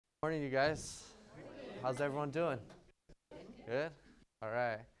Morning, you guys. How's everyone doing? Good. All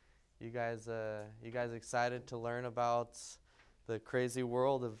right. You guys excited to learn about the crazy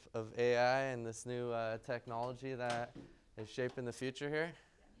world of AI and this new technology that is shaping the future here?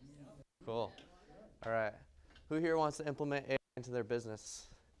 Cool. All right. Who here wants to implement AI into their business?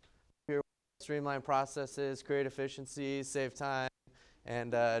 Who here wants to streamline processes, create efficiencies, save time,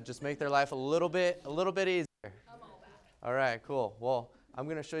 and just make their life a little bit easier? All right, cool. Well, I'm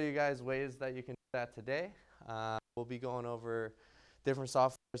going to show you guys ways that you can do that today. We'll be going over different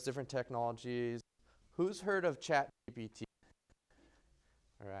softwares, different technologies. Who's heard of ChatGPT?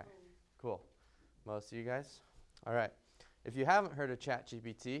 All right, cool. Most of you guys? All right. If you haven't heard of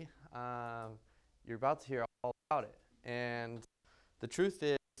ChatGPT, you're about to hear all about it. And the truth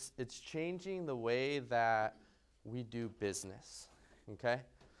is, it's changing the way that we do business, okay?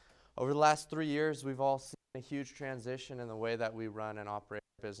 Over the last 3 years, we've all seen a huge transition in the way that we run and operate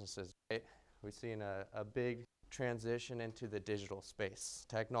businesses, right? We've seen a big transition into the digital space.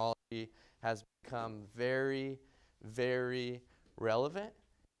 Technology has become very, very relevant.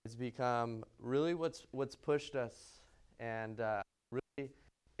 It's become really what's pushed us, and really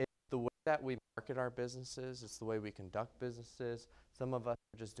it's the way that we market our businesses. It's the way we conduct businesses. Some of us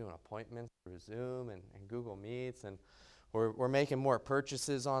are just doing appointments through Zoom and Google Meets, and we're making more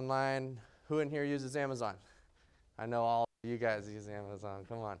purchases online. Who in here uses Amazon? I know all of you guys use Amazon.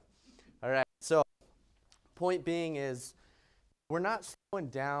 Come on. All right. So point being is we're not slowing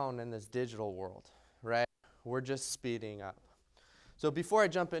down in this digital world, right? We're just speeding up. So before I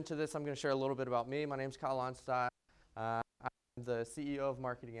jump into this, I'm going to share a little bit about me. My name's Onstott. I'm the CEO of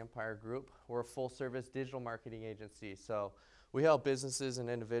Marketing Empire Group. We're a full-service digital marketing agency. So we help businesses and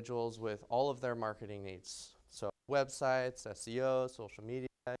individuals with all of their marketing needs. So websites, SEO, social media,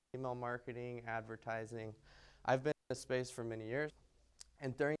 email marketing, advertising. I've been in this space for many years.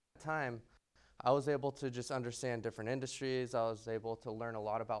 And during that time, I was able to just understand different industries. I was able to learn a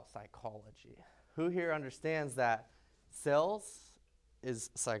lot about psychology. Who here understands that sales is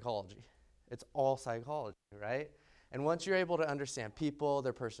psychology? It's all psychology, right? And once you're able to understand people,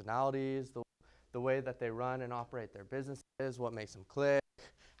 their personalities, the way that they run and operate their businesses, what makes them click,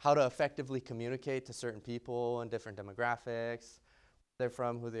 how to effectively communicate to certain people and different demographics, where they're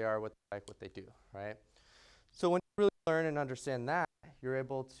from, who they are, what they like, what they do, right? So when you really learn and understand that, you're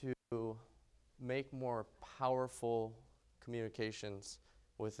able to make more powerful communications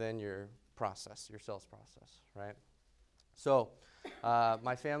within your process, your sales process, right? So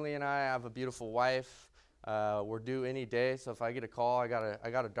my family and I have a beautiful wife. We're due any day, so if I get a call, I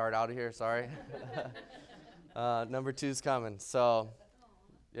gotta dart out of here. Sorry. Number 2's coming. So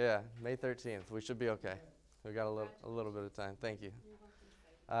yeah, May 13th. We should be okay. We got a little bit of time. Thank you.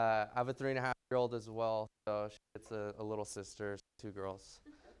 I have a 3.5-year-old as well, so it's a little sister, 2 girls.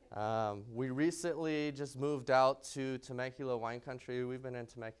 We recently just moved out to Temecula wine country. We've been in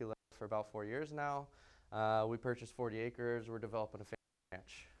Temecula for about 4 years now. We purchased 40 acres. We're developing a family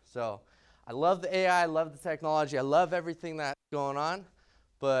ranch. So I love the AI, I love the technology, I love everything that's going on,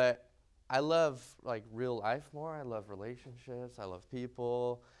 but I love like real life more. I love relationships, I love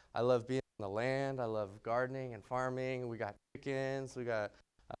people, I love being on the land, I love gardening and farming. We got chickens, we got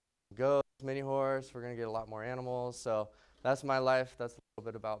goats, mini horse. We're gonna get a lot more animals. So that's my life. That's a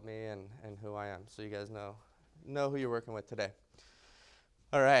little bit about me and who I am. So you guys know who you're working with today.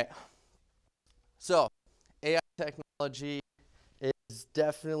 All right. So AI technology is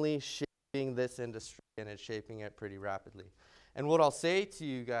definitely shaping this industry, and it's shaping it pretty rapidly. And what I'll say to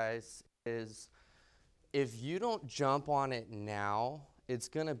you guys is if you don't jump on it now, it's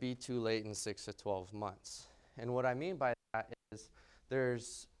going to be too late in 6 to 12 months. And what I mean by that is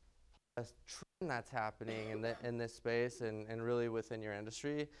there's a trend that's happening in this space and really within your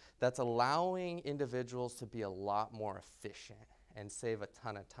industry that's allowing individuals to be a lot more efficient and save a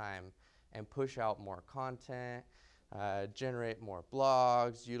ton of time and push out more content, generate more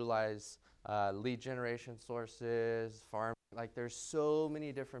blogs, utilize lead generation sources, farm. Like there's so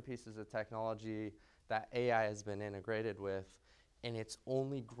many different pieces of technology that AI has been integrated with, and it's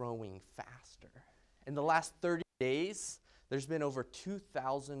only growing faster. In the last 30 days, there's been over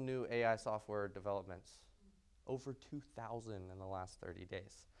 2,000 new AI software developments. Over 2,000 in the last 30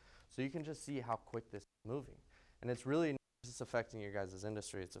 days. So you can just see how quick this is moving. And it's really not just affecting your guys'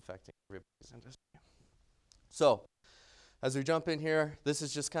 industry, it's affecting everybody's industry. So as we jump in here, this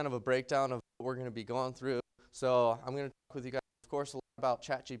is just kind of a breakdown of what we're going to be going through. So I'm going to talk with you guys, of course, a lot about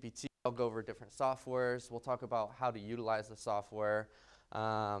ChatGPT. I'll go over different softwares. We'll talk about how to utilize the software.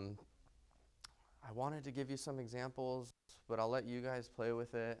 I wanted to give you some examples, but I'll let you guys play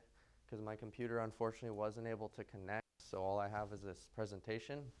with it, because my computer unfortunately wasn't able to connect, so all I have is this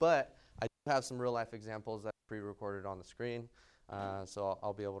presentation. But I do have some real life examples that are pre-recorded on the screen, so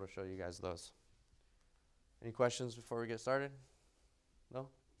I'll be able to show you guys those. Any questions before we get started? No? All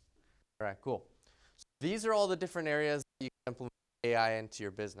right, cool. So these are all the different areas that you can implement AI into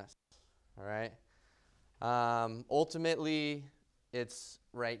your business. All right. Ultimately,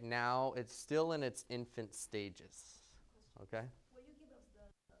 right now, it's still in its infant stages. Okay? Will you give us the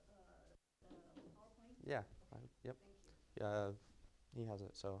PowerPoint? Yeah. Yep. He has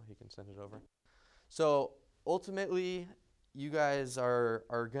it, so he can send it over. So ultimately, you guys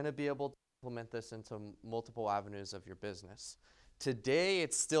are going to be able to implement this into multiple avenues of your business. Today,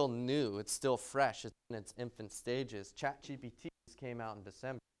 it's still new. It's still fresh. It's in its infant stages. ChatGPT came out in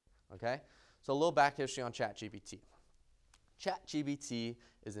December. Okay? So a little back history on ChatGPT. ChatGPT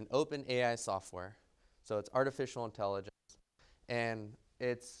is an open AI software. So it's artificial intelligence. And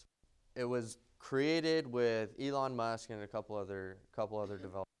it was created with Elon Musk and a couple other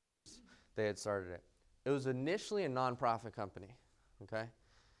developers. They had started it. It was initially a nonprofit company, okay?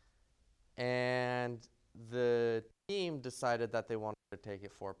 And the team decided that they wanted to take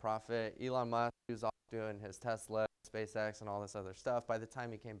it for profit. Elon Musk, who was off doing his Tesla, SpaceX, and all this other stuff, by the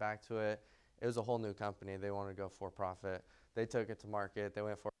time he came back to it, it was a whole new company. They wanted to go for profit. They took it to market. They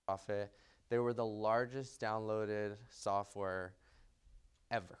went for profit. They were the largest downloaded software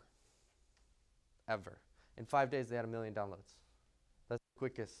ever. In 5 days, they had 1 million downloads. That's the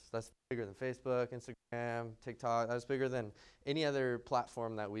quickest. That's bigger than Facebook, Instagram, TikTok. That's bigger than any other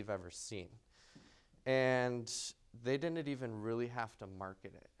platform that we've ever seen. And they didn't even really have to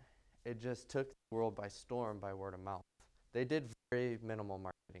market it. It just took the world by storm by word of mouth. They did very minimal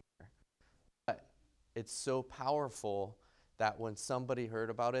marketing there. But it's so powerful that when somebody heard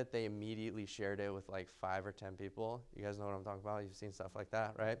about it, they immediately shared it with like 5 or 10 people. You guys know what I'm talking about? You've seen stuff like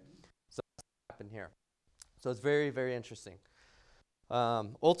that, right? So that's what happened here. So it's very, very interesting.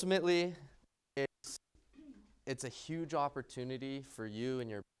 Ultimately, it's a huge opportunity for you and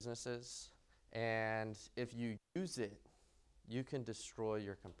your businesses. And if you use it, you can destroy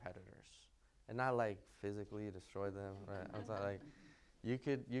your competitors. And not like physically destroy them, right? I'm not like you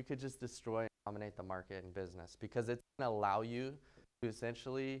could just destroy and dominate the market and business, because it's going to allow you to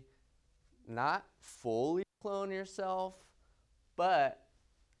essentially not fully clone yourself, but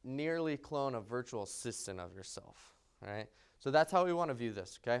nearly clone a virtual assistant of yourself, right? So that's how we want to view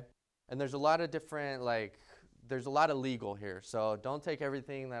this, okay? And there's a lot of different, there's a lot of legal here. So don't take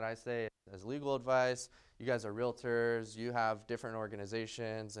everything that I say as legal advice. You guys are realtors. You have different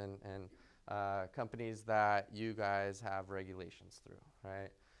organizations and companies that you guys have regulations through, right?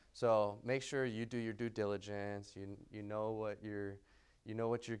 So make sure you do your due diligence. You know what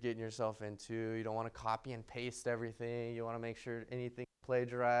you're getting yourself into. You don't want to copy and paste everything. You want to make sure anything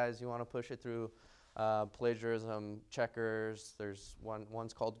plagiarized. You want to push it through plagiarism checkers. There's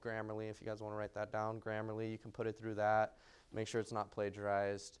one's called Grammarly. If you guys want to write that down, Grammarly, you can put it through that. Make sure it's not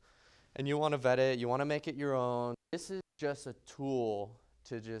plagiarized. And you want to vet it. You want to make it your own. This is just a tool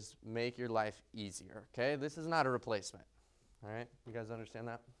to just make your life easier, okay? This is not a replacement, all right? You guys understand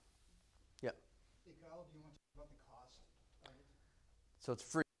that? Yep. Hey, Kyle, do you want to talk about the cost of it? So it's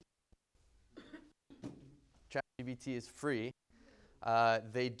free. ChatGPT is free.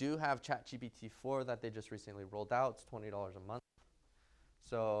 They do have ChatGPT 4 that they just recently rolled out. It's $20 a month.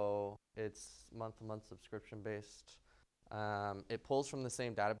 So it's month-to-month subscription based. It pulls from the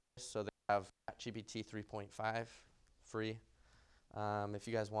same database. So they have ChatGPT 3.5 free. If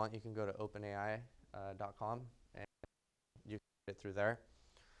you guys want, you can go to openai.com and you can get it through there.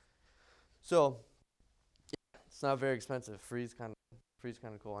 So yeah, it's not very expensive. Free's kind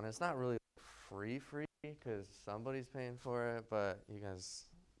of cool, and it's not really free because somebody's paying for it, but you guys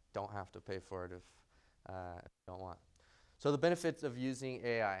don't have to pay for it if you don't want. So the benefits of using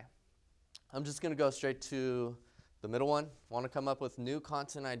AI. I'm just going to go straight to the middle one. Want to come up with new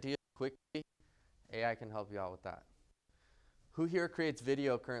content ideas quickly? AI can help you out with that. Who here creates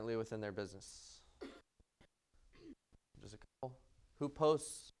video currently within their business? Just a couple. Who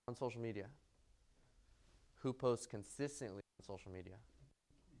posts on social media? Who posts consistently on social media?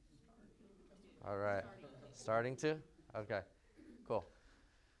 All right. Starting to? Okay, cool.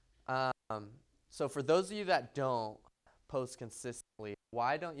 So for those of you that don't post consistently,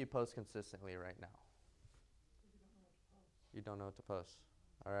 why don't you post consistently right now? You don't know what to post.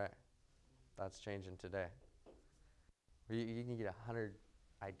 All right. That's changing today. You can get 100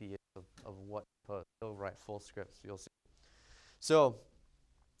 ideas of what to post. You'll write full scripts. You'll see. So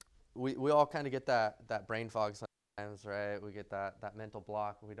we all kind of get that brain fog sometimes, right? We get that mental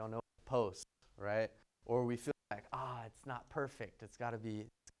block. We don't know what to post, right? Or we feel like, it's not perfect. It's got to be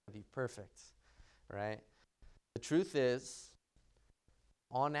to be perfect, right? The truth is,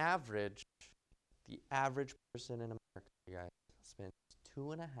 on average, the average person in America, you guys, spends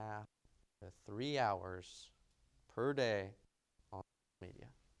 2.5 to 3 hours per day on social media.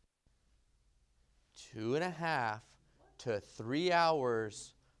 2.5 to 3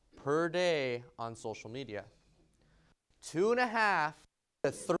 hours per day on social media. 2.5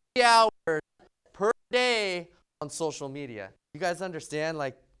 to 3 hours per day on social media. You guys understand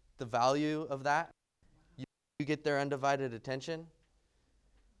like the value of that? You get their undivided attention.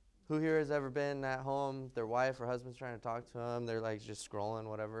 Who here has ever been at home, their wife or husband's trying to talk to them, they're like just scrolling,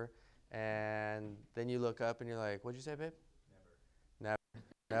 whatever, and then you look up and you're like, what'd you say, babe? Never.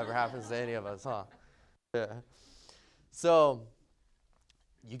 Never happens to any of us, huh? Yeah. So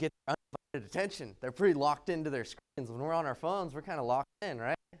you get their undivided attention. They're pretty locked into their screens. When we're on our phones, we're kind of locked in,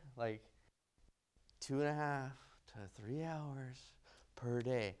 right? Like 2.5 to 3 hours per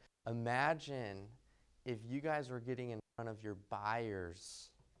day. Imagine if you guys were getting in front of your buyers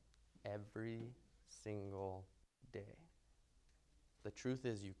every single day. The truth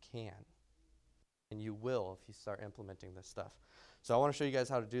is you can, and you will if you start implementing this stuff. So I want to show you guys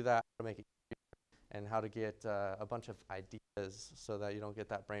how to do that, how to make it easier, and how to get a bunch of ideas so that you don't get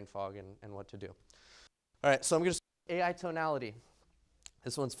that brain fog and what to do. All right, so I'm going to start AI tonality.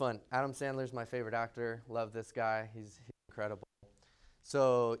 This one's fun. Adam Sandler's my favorite actor. Love this guy. He's incredible.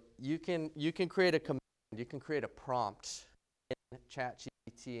 So you can create a command. You can create a prompt in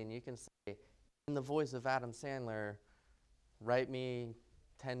ChatGPT, and you can say, in the voice of Adam Sandler, write me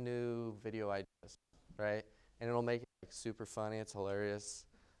 10 new video ideas, right? And it'll make it like, super funny. It's hilarious.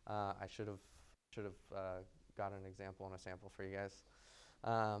 I should have got an example and a sample for you guys.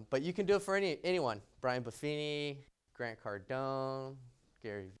 But you can do it for anyone. Brian Buffini, Grant Cardone,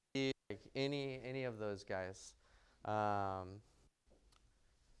 Gary Vee, like any of those guys. What's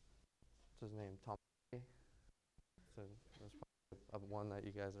his name? Tom. So that's probably one that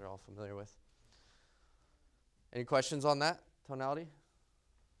you guys are all familiar with. Any questions on that tonality?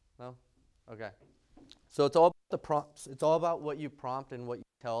 No? Okay. So it's all about the prompts. It's all about what you prompt and what you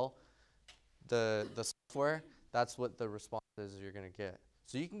tell the software. That's what the responses you're going to get.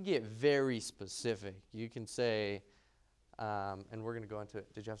 So you can get very specific. You can say, and we're going to go into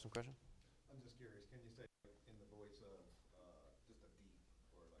it. Did you have some question? I'm just curious, can you say in the voice of just a deep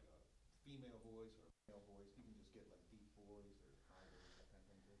or like a female voice or a male voice, you can just get like deep voice or high voice, that kind of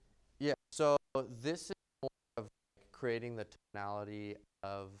thing too? Yeah, so this is more of creating the tonality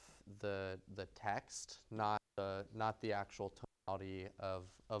of the text, not the actual tonality of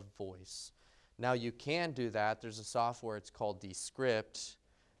voice. Now you can do that. There's a software, it's called Descript,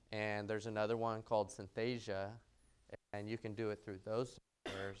 and there's another one called Synthesia, and you can do it through those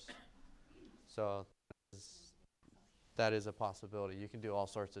softwares. So that is a possibility. You can do all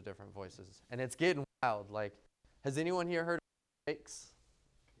sorts of different voices. And it's getting wild. Like, has anyone here heard of fakes?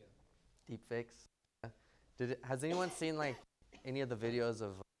 Yeah. Deep fakes? Has anyone seen like any of the videos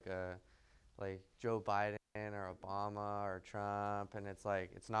of like Joe Biden or Obama or Trump, and it's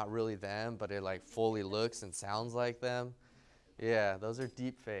like it's not really them, but it like fully looks and sounds like them? Yeah, those are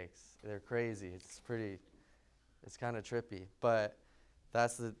deep fakes. They're crazy. It's kind of trippy, but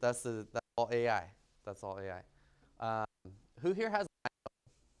that's all AI. That's all AI. Who here has an iPhone?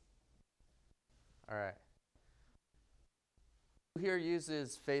 All right. Who here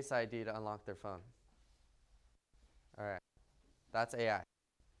uses Face ID to unlock their phone? All right. That's AI.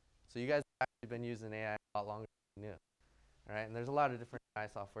 So you guys have actually been using AI a lot longer than you knew. All right. And there's a lot of different AI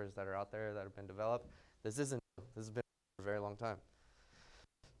softwares that are out there that have been developed. This isn't new. This has been for a very long time.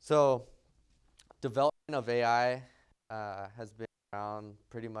 So development of AI has been around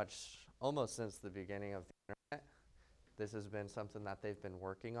pretty much almost since the beginning of the internet. This has been something that they've been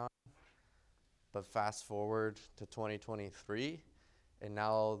working on. But fast forward to 2023, and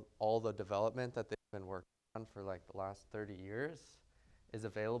now all the development that they've been working on for like the last 30 years is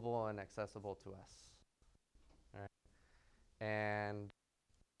available and accessible to us. All right? And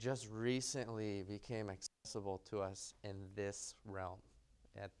just recently became accessible to us in this realm,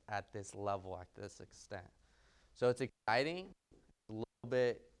 at this level, at this extent. So it's exciting, a little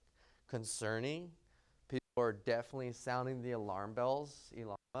bit concerning. People are definitely sounding the alarm bells.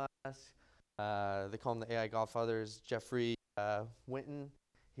 Elon Musk, they call him the AI Godfathers. Jeffrey Winton,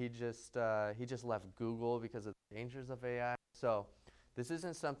 he just left Google because of the dangers of AI. So this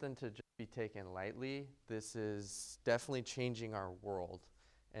isn't something to just be taken lightly. This is definitely changing our world,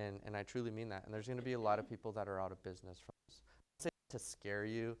 and I truly mean that. And there's going to be a lot of people that are out of business from this. I'm not saying to scare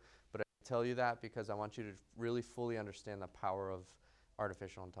you, but I tell you that because I want you to really fully understand the power of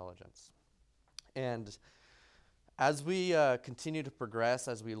artificial intelligence. And As we continue to progress,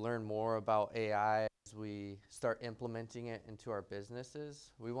 as we learn more about AI, as we start implementing it into our businesses,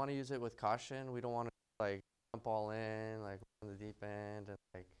 we want to use it with caution. We don't want to like jump all in, like on the deep end, and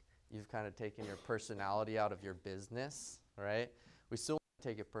like you've kind of taken your personality out of your business, right? We still want to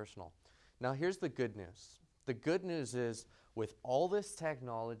take it personal. Now, here's the good news. The good news is with all this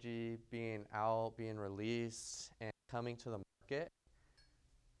technology being out, being released, and coming to the market,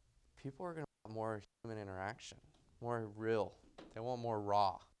 people are going to want more human interaction, more real. They want more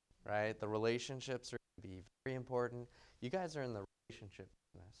raw, right? The relationships are going to be very important. You guys are in the relationship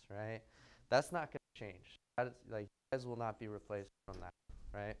business, right? That's not going to change. That is, like, you guys will not be replaced from that,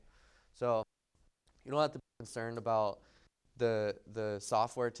 right? So you don't have to be concerned about the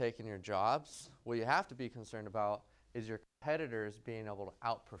software taking your jobs. What you have to be concerned about is your competitors being able to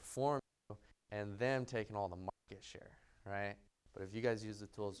outperform you and them taking all the market share, right? But if you guys use the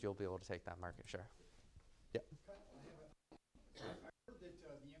tools, you'll be able to take that market share. Yeah. I heard that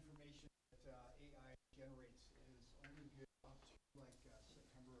the information that AI generates is only good up to like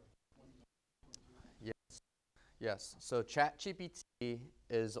September of 2022. Yes. Yes. So ChatGPT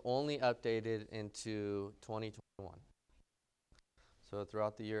is only updated into 2021. So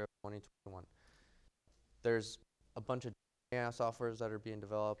throughout the year of 2021. There's a bunch of AI softwares that are being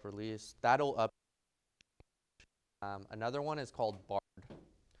developed, released. That'll up. Another one is called Bard.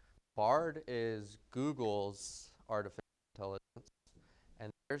 Bard is Google's artificial intelligence, and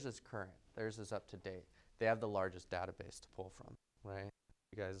theirs is current. Theirs is up to date. They have the largest database to pull from, right?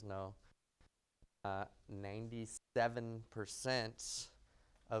 You guys know 97%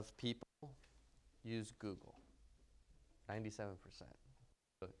 of people use Google. 97%.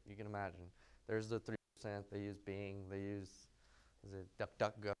 So you can imagine. There's the 3%. They use Bing. They use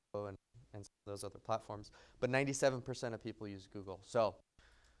DuckDuckGo and some of those other platforms. But 97% of people use Google. So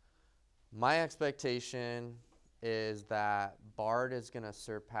my expectation is that Bard is going to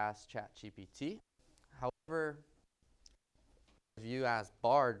surpass ChatGPT. However, if you ask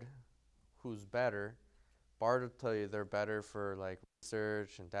Bard who's better, Bard will tell you they're better for like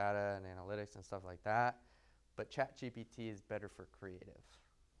research and data and analytics and stuff like that. But ChatGPT is better for creative.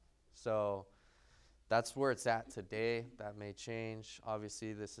 So that's where it's at today. That may change.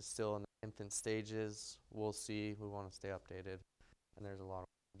 Obviously, this is still in the infant stages. We'll see. We want to stay updated. And there's a lot of work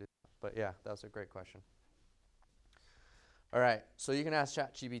to do. But yeah, that was a great question. All right, so you can ask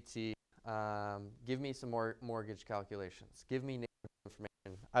ChatGPT, give me some more mortgage calculations. Give me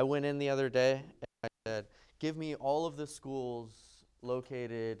information. I went in the other day and I said, give me all of the schools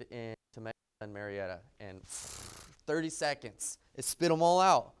located in Temecula and Marietta. And 30 seconds, it spit them all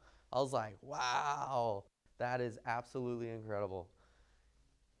out. I was like, wow, that is absolutely incredible.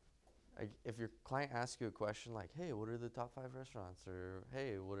 If your client asks you a question like, hey, what are the top 5 restaurants? Or,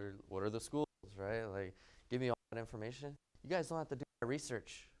 hey, what are the schools, right? Like, give me all that information. You guys don't have to do that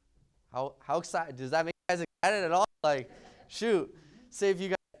research. How excited? Does that make you guys excited at all? Like, shoot, save you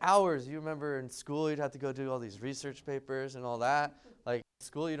guys hours. You remember in school you'd have to go do all these research papers and all that. Like, in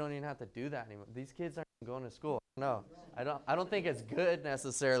school you don't even have to do that anymore. These kids aren't going to school. No, I don't think it's good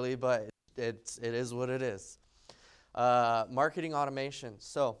necessarily, but it is what it is. Marketing automation.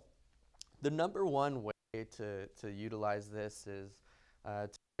 So the number one way to utilize this is to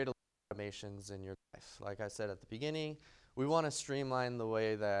create automations in your life. Like I said at the beginning, we want to streamline the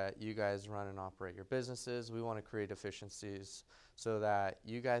way that you guys run and operate your businesses. We want to create efficiencies so that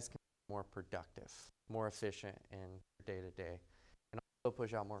you guys can be more productive, more efficient in your day-to-day, and also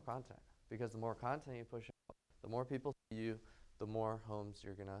push out more content. Because the more content you push out, the more people see you, the more homes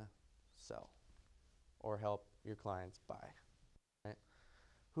you're going to sell or help your clients buy. Right?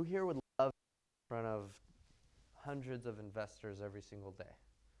 Who here would love in front of hundreds of investors every single day?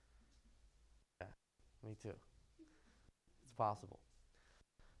 Yeah, me too. It's possible.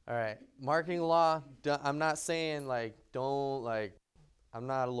 All right, marketing law. I'm not saying like don't like. I'm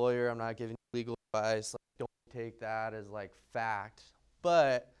not a lawyer. I'm not giving you legal advice. Like, don't take that as like fact.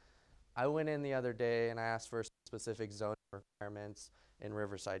 But I went in the other day and I asked for specific zoning requirements in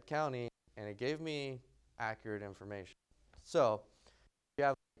Riverside County, and it gave me accurate information. So if you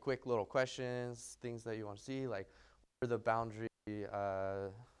have quick little questions, things that you want to see, like what are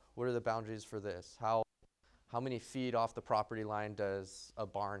the boundaries for this? How many feet off the property line does a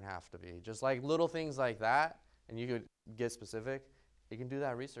barn have to be? Just like little things like that, and you could get specific. It can do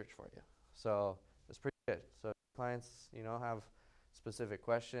that research for you. So it's pretty good. So if clients, have specific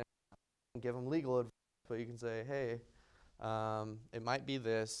questions, give them legal advice, but you can say, hey, it might be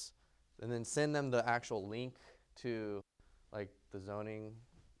this, and then send them the actual link to like the zoning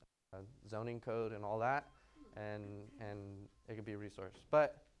code and all that, and it could be a resource.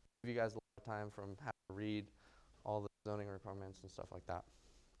 But give you guys a lot of time from having to read all the zoning requirements and stuff like that.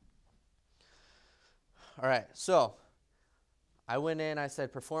 All right, so I went in, I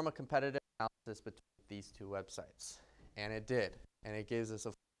said, perform a competitive analysis between these two websites. And it did. And it gives us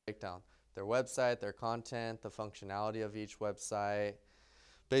a breakdown. Their website, their content, the functionality of each website.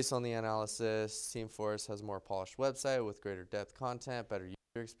 Based on the analysis, TeamForce has a more polished website with greater depth content, better user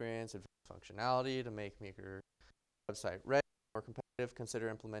experience, advanced functionality to make your website ready, more competitive. Consider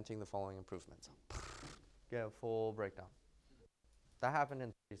implementing the following improvements. Get a full breakdown. That happened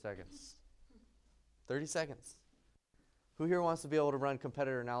in 30 seconds. 30 seconds. Who here wants to be able to run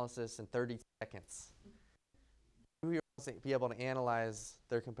competitor analysis in 30 seconds? Who here wants to be able to analyze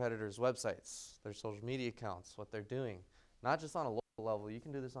their competitors' websites, their social media accounts, what they're doing? Not just on a local level, you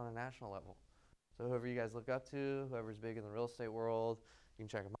can do this on a national level. So whoever you guys look up to, whoever's big in the real estate world, you can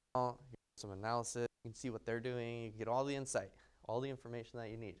check them out, you can do some analysis, you can see what they're doing, you can get all the insight, all the information that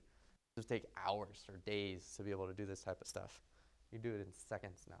you need. It just take hours or days to be able to do this type of stuff. You do it in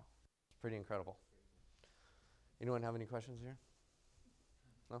seconds now. It's pretty incredible. Anyone have any questions here?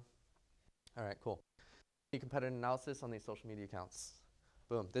 No? All right, cool. Competitive analysis on these social media accounts.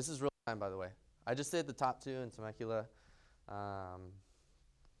 Boom. This is real time, by the way. I just did the top two in Temecula.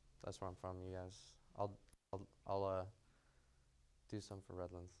 That's where I'm from, you guys. I'll do some for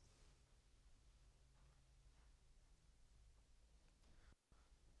Redlands.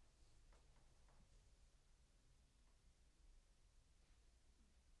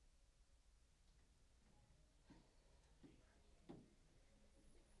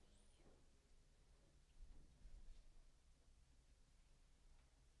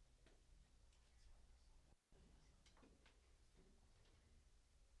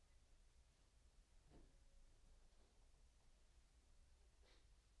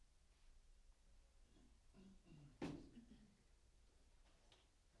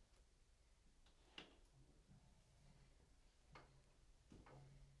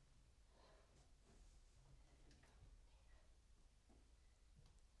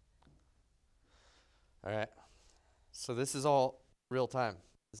 All right. So this is all real time.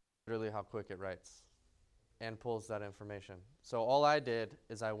 This is literally how quick it writes and pulls that information. So all I did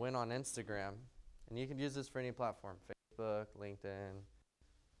is I went on Instagram, and you can use this for any platform, Facebook, LinkedIn,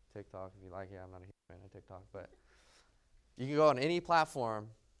 TikTok if you like. Yeah, I'm not a huge fan of TikTok, but you can go on any platform,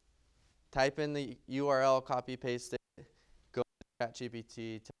 type in the URL, copy, paste it, go to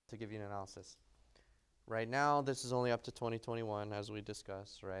ChatGPT to give you an analysis. Right now, this is only up to 2021, as we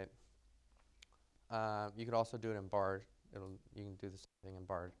discussed, right? You could also do it in Bard. You can do the same thing in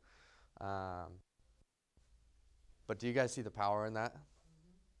Bard. But do you guys see the power in that?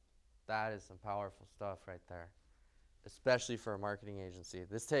 That is some powerful stuff right there, especially for a marketing agency.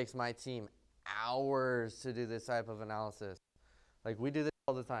 This takes my team hours to do this type of analysis. Like, we do this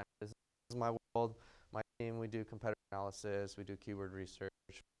all the time. This is my world. My team, we do competitor analysis. We do keyword research.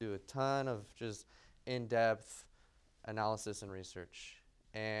 We do a ton of just in-depth analysis and research.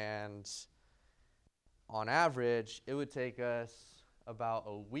 And on average, it would take us about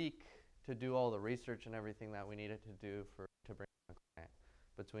a week to do all the research and everything that we needed to do to bring a client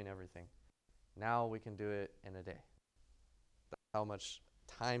between everything. Now we can do it in a day. That's how much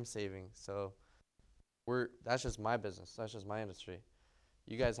time saving. So that's just my business. That's just my industry.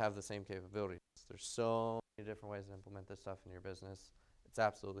 You guys have the same capabilities. There's so many different ways to implement this stuff in your business. It's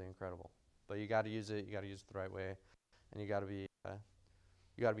absolutely incredible. But you got to use it. You got to use it the right way, and you got to be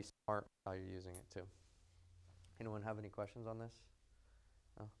smart how you're using it too. Anyone have any questions on this?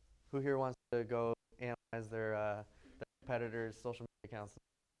 No? Who here wants to go analyze their competitors' social media accounts?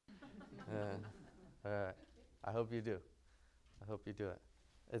 All right. I hope you do. I hope you do it.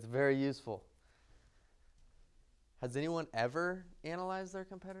 It's very useful. Has anyone ever analyzed their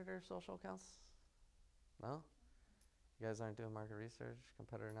competitors' social accounts? No? You guys aren't doing market research,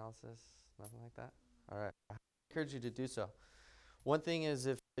 competitor analysis, nothing like that? All right. I encourage you to do so. One thing is,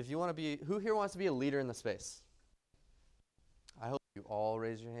 if you want to be, who here wants to be a leader in the space? I hope you all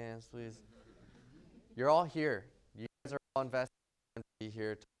raise your hands, please. You're all here. You guys are all invested in be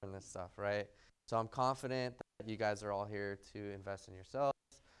here to learn this stuff, right? So I'm confident that you guys are all here to invest in yourselves.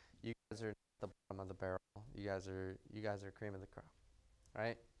 You guys are at the bottom of the barrel. You guys are cream of the crop,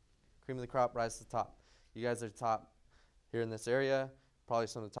 right? Cream of the crop, rise to the top. You guys are top here in this area, probably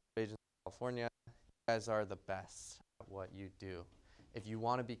some of the top agents in California. You guys are the best at what you do. If you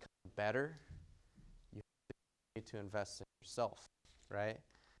want to become better, you need to invest in yourself, right?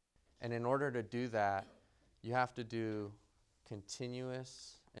 And in order to do that, you have to do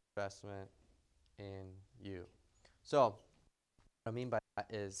continuous investment in you. So what I mean by that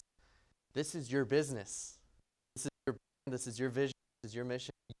is, this is your business. This is your brand. This is your vision. This is your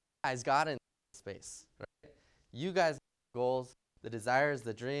mission. You guys got in this space, right? You guys have goals, the desires,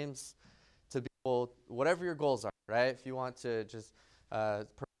 the dreams to be able, whatever your goals are, right? If you want to just provide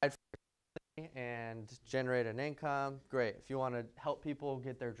for your family and generate an income, great. If you want to help people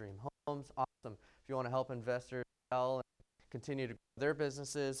get their dream homes, awesome. If you want to help investors sell and continue to grow their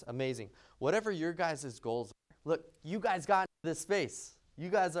businesses, amazing. Whatever your guys' goals are. Look, you guys got into this space. You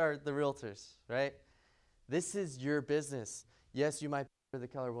guys are the realtors, right? This is your business. Yes, you might be for the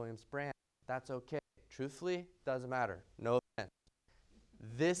Keller Williams brand. That's okay. Truthfully, doesn't matter. No offense.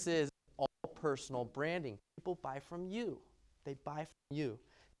 This is all personal branding. People buy from you. They buy from you.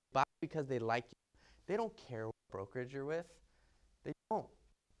 They buy because they like you. They don't care what brokerage you're with. They don't.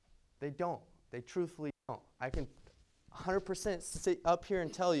 They don't. They truthfully don't. I can 100% sit up here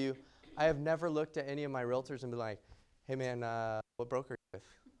and tell you, I have never looked at any of my realtors and be like, hey man, what broker are you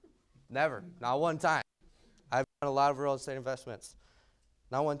with? Never. Not one time. I've done a lot of real estate investments.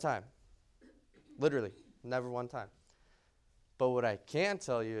 Not one time. Literally, never one time. But what I can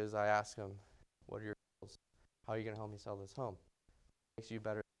tell you is I ask them, what are your goals? How are you going to help me sell this home? What makes you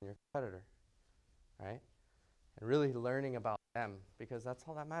better than your competitor, right? And really learning about them, because that's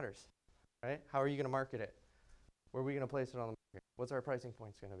all that matters, right? How are you going to market it? Where are we going to place it on the market? What's our pricing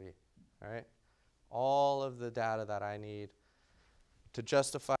points going to be, all right? All of the data that I need to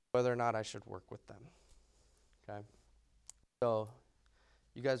justify whether or not I should work with them, okay? So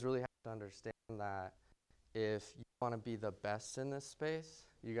you guys really have to understand that if you want to be the best in this space,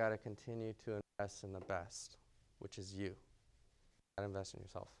 you got to continue to invest in the best, which is you. You got to invest in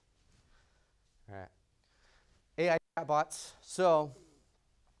yourself. All right. AI chatbots. So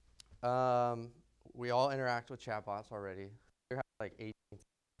we all interact with chatbots already. We have like 18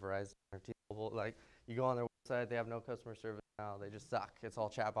 Verizon or T-Mobile. Like you go on their website, they have no customer service now. They just suck. It's all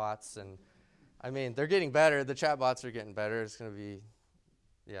chatbots, and I mean they're getting better. The chatbots are getting better. It's going to be,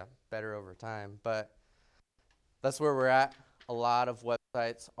 yeah, better over time. But that's where we're at. A lot of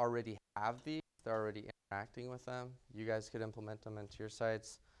websites already have these. They're already interacting with them. You guys could implement them into your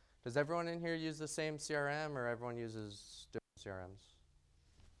sites. Does everyone in here use the same CRM, or everyone uses different CRMs?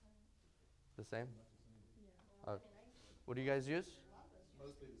 The same? Yeah. What do you guys use?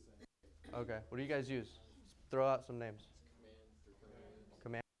 Mostly the same. Okay. What do you guys use? Throw out some names.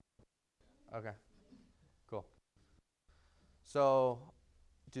 Command. Okay. Cool. So,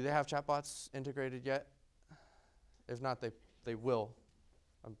 do they have chatbots integrated yet? If not, they will.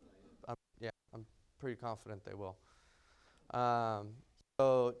 I'm pretty confident they will.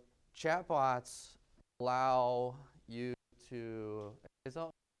 So chatbots allow you to, it's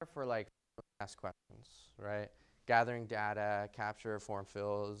all for like ask questions, right? Gathering data, capture form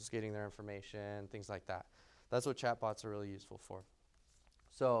fills, getting their information, things like that. That's what chatbots are really useful for.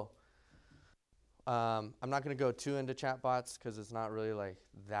 So I'm not going to go too into chatbots because it's not really like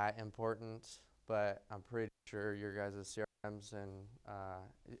that important, but I'm pretty sure your guys' CRMs and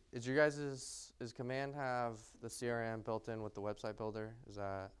is your guys' is Command have the CRM built in with the website builder? Is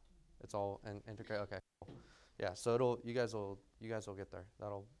that it's all integrated? Okay, cool. Yeah, so you guys will get there.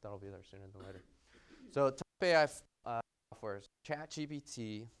 That'll be there sooner than later. So top AI software,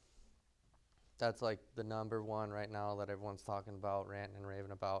 ChatGPT. That's like the #1 right now that everyone's talking about, ranting and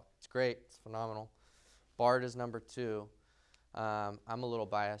raving about. It's great. It's phenomenal. Bard is #2. I'm a little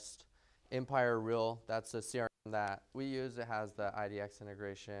biased. Empire Real, that's a CRM that we use. It has the IDX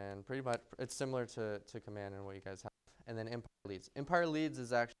integration. Pretty much, it's similar to Command and what you guys have. And then Empire Leads. Empire Leads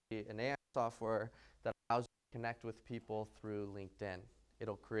is actually an AI software that allows you to connect with people through LinkedIn.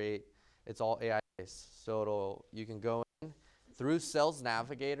 It'll create, it's all AI based. So you can go in through Sales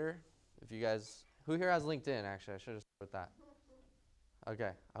Navigator. If you guys, who here has LinkedIn actually? I should have started with that.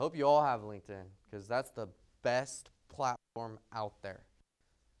 Okay, I hope you all have LinkedIn because that's the best platform out there.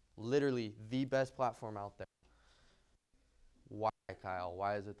 Literally the best platform out there. Why, Kyle?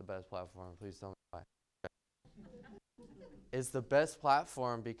 Why is it the best platform? Please tell me why. It's the best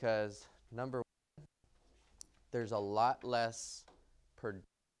platform because #1, there's a lot less producers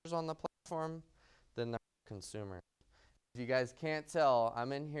on the platform than there are consumers. If you guys can't tell,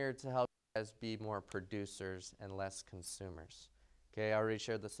 I'm in here to help you guys be more producers and less consumers. Okay, I already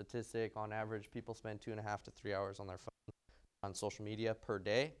shared the statistic. On average, people spend 2.5 to 3 hours on their phone on social media per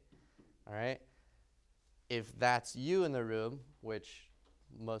day. All right? If that's you in the room, which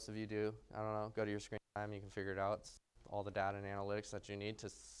most of you do, I don't know, go to your screen time, you can figure it out. It's all the data and analytics that you need to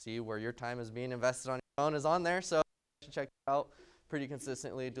see where your time is being invested on your phone is on there. So you should check it out pretty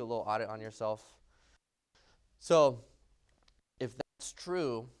consistently, do a little audit on yourself. So if that's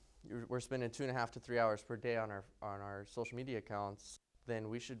true, we're spending 2.5 to 3 hours per day on our social media accounts, then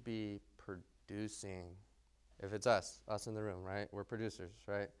we should be producing. If it's us in the room, right? We're producers,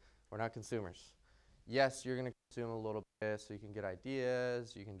 right? We're not consumers. yes, you're going to consume a little bit so you can get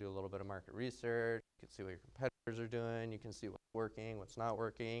ideas, you can do a little bit of market research, you can see what your competitors are doing, you can see what's working, what's not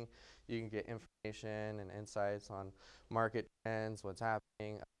working, you can get information and insights on market trends, what's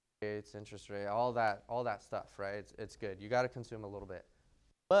happening, rates, interest rate, all that stuff, right? It's good. You got to consume a little bit.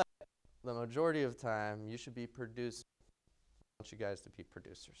 But the majority of time, you should be producing. I want you guys to be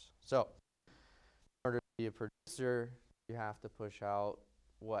producers. So, in order to be a producer, you have to push out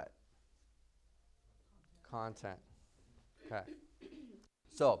what? Content. Okay.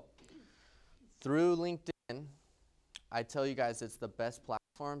 So, through LinkedIn, I tell you guys it's the best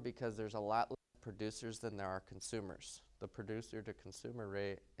platform because there's a lot less producers than there are consumers. The producer to consumer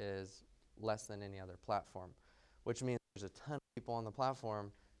rate is less than any other platform, which means there's a ton of people on the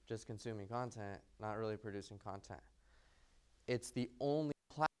platform just consuming content, not really producing content. It's the only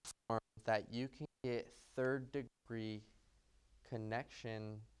platform that you can get third-degree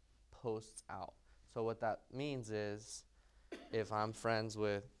connection posts out. So what that means is if I'm friends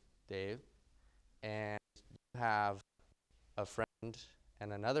with Dave and you have a friend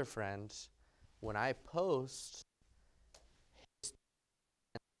and another friend, when I post,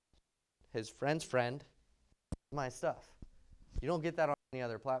 his friend's friend, my stuff. You don't get that on any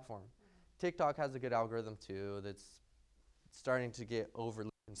other platform. TikTok has a good algorithm too that's starting to get overly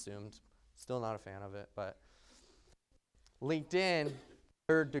consumed. Still not a fan of it, but LinkedIn,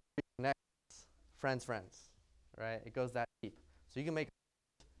 third degree connections, friends, right? It goes that deep. So you can make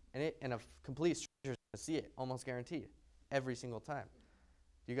and a complete stranger is going to see it, almost guaranteed, every single time.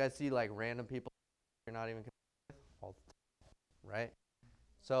 You guys see like random people you're not even connected with all the time, right?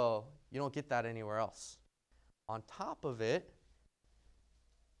 So you don't get that anywhere else. On top of it,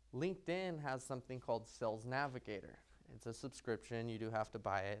 LinkedIn has something called Sales Navigator. It's a subscription. You do have to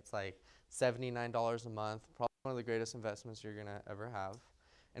buy it. It's like $79 a month, probably one of the greatest investments you're going to ever have.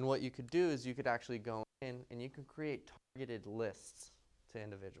 And what you could do is you could actually go in and you can create targeted lists to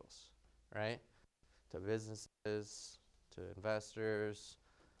individuals, right? To businesses, to investors,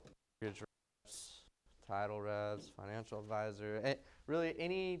 mortgage reps, title reps, financial advisor, really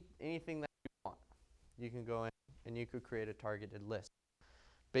anything that you want. You can go in and you could create a targeted list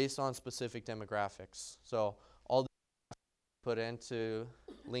based on specific demographics. So all the put into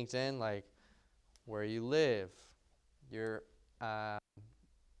LinkedIn, like where you live, your how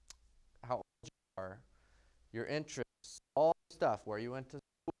old you are, your interests, all stuff, where you went to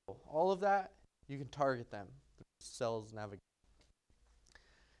school, all of that, you can target them through Sales Navigator.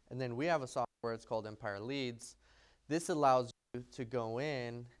 And then we have a software, it's called Empire Leads. This allows you to go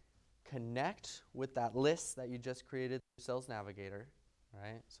in, connect with that list that you just created through Sales Navigator,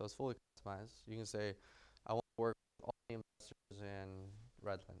 right? So it's fully customized. You can say, I want to work with all the investors in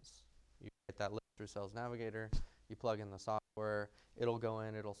Redlands. You get that list through Sales Navigator, you plug in the software, it'll go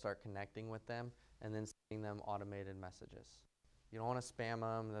in, it'll start connecting with them, and then sending them automated messages. You don't want to spam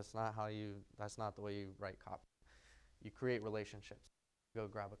them. That's not the way you write copy. You create relationships. Go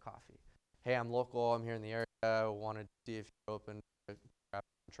grab a coffee. Hey, I'm local, I'm here in the area, wanted to see if you're open to grab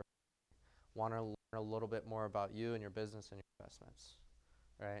a trip. Want to learn a little bit more about you and your business and your investments,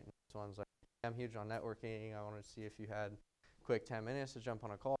 right? And this one's like, I'm huge on networking. I wanted to see if you had a quick 10 minutes to jump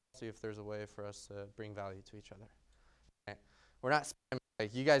on a call, see if there's a way for us to bring value to each other. Right? We're not spamming.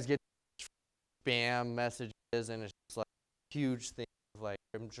 Like, you guys get spam messages, and it's just like a huge thing of like,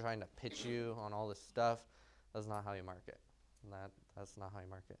 I'm trying to pitch you on all this stuff. That's not how you market. That's not how you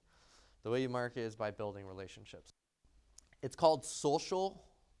market. The way you market is by building relationships. It's called social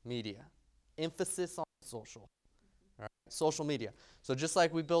media. Emphasis on social. All right? Social media. So just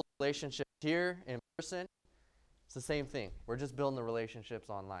like we build relationships here in person, it's the same thing. We're just building the relationships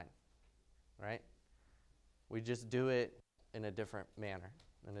online, right? We just do it in a different manner,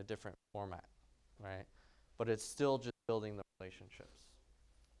 in a different format, right? But it's still just building the relationships,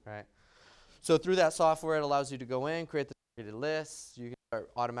 right? So through that software, it allows you to go in, create the targeted lists. You can start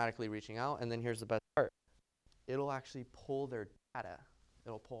automatically reaching out. And then here's the best part. It'll actually pull their data.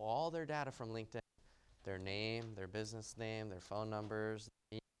 It'll pull all their data from LinkedIn. Their name, their business name, their phone numbers,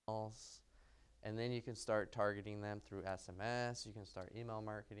 emails. And then you can start targeting them through SMS. You can start email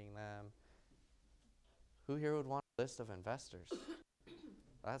marketing them. Who here would want a list of investors?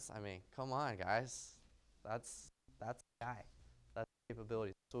 Come on, guys. That's the guy. That's the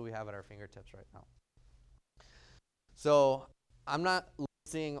capability. That's what we have at our fingertips right now. So I'm not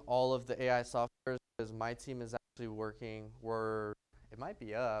listing all of the AI softwares because my team is actually working. It might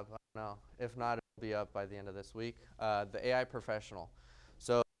be up. I don't know. If not, it'll be up by the end of this week. The AI Professional.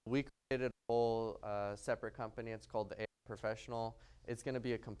 So we created a whole separate company. It's called the AI Professional. It's going to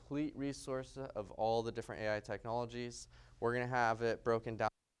be a complete resource of all the different AI technologies. We're going to have it broken down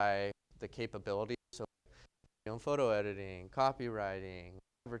by the capabilities. So photo editing, copywriting,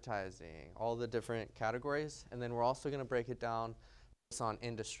 advertising, all the different categories. And then we're also going to break it down based on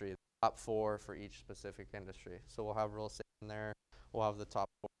industry, the top 4 for each specific industry. So we'll have real estate in there. We'll have the top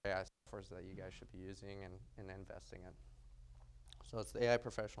 4 AI softwares that you guys should be using and investing in. So it's the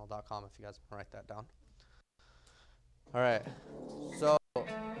AIprofessional.com if you guys want to write that down. All right. So I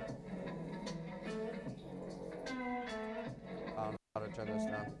don't know how to turn this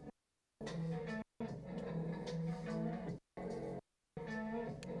down.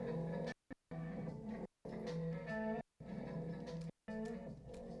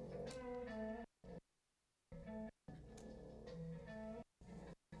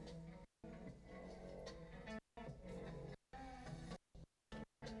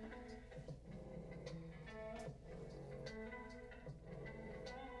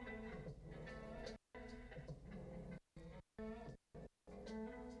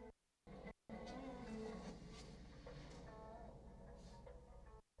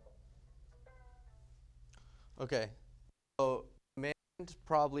 Okay. So Command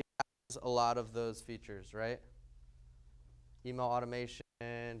probably has a lot of those features, right? Email automation,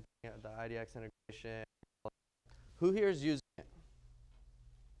 the IDX integration. Who here is using it?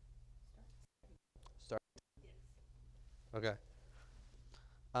 Start. Okay.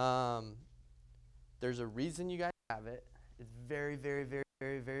 There's a reason you guys have it. It's very, very, very,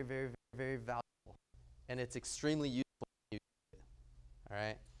 very, very, very, very valuable, and it's extremely useful when you use it. All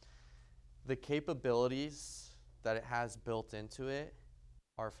right. The capabilities that it has built into it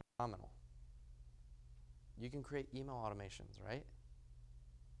are phenomenal. You can create email automations, right?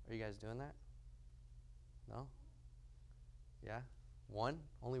 Are you guys doing that? No? Yeah? One?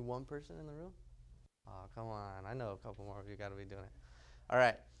 Only one person in the room? Oh, come on. I know a couple more of you got to be doing it. All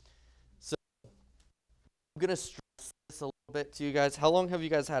right. So I'm going to stress this a little bit to you guys. How long have you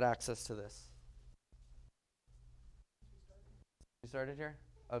guys had access to this? You started here?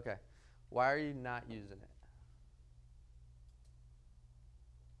 Okay. Why are you not using it?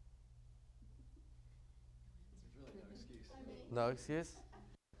 There's really no excuse. No excuse?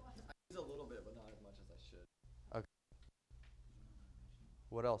 I use a little bit, but not as much as I should. Okay.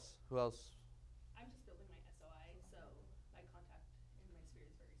 What else? Who else? I'm just building my SOI, so my contact in my sphere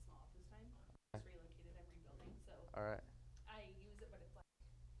is very small at this time. Just relocated, I'm rebuilding, so All right. I use it, but it's like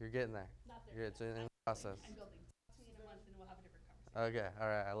You're getting there. not there. You're yet. it's in the process. I'm building. Talk to me in a month, and we'll have a different conversation. Okay. All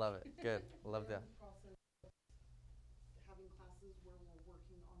right. I love it. Good. I love that. Process of having classes where we're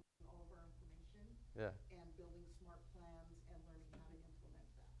working on all of our information Yeah. and building smart plans and learning how to implement that.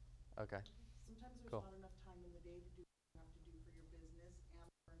 Okay. Sometimes there's Cool. not enough time in the day to do what you have to do for your business and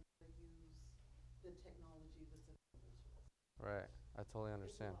learn how to use the technology that's available to us. Right. I totally It's a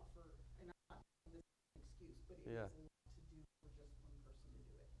understand. lot for, and I'm not saying this is an excuse, but it Yeah. is a lot to do for just one person to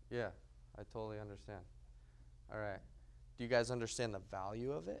do it. Yeah. I totally understand. All right. Do you guys understand the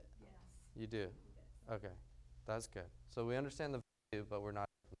value of it? Yes. You do? Yes. Okay. That's good. So we understand the value, but we're not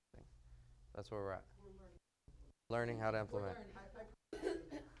implementing. That's where we're at. We're learning. Learning how to implement. We're learning how to implement.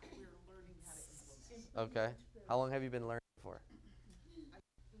 Okay. How long have you been learning for? I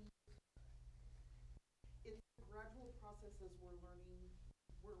think it's a gradual process as we're learning.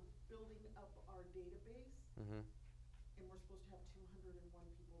 We're building up our database, Mm-hmm. and we're supposed to have 201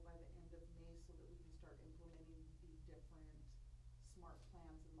 people by the end of May so that we can start implementing the different smart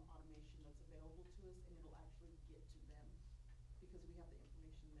plans and the automation that's available to us, and it'll actually get to them because we have the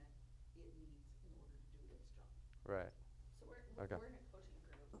information that it needs in order to do its job. Right. So we're Okay. we're in a coaching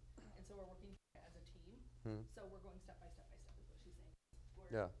group, and so we're working as a team. Hmm. So we're going step by step by step, is what she's saying. We're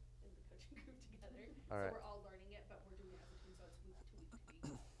Yeah. in the coaching group together. All So right. we're all learning it, but we're doing it as a team, so it's week to week to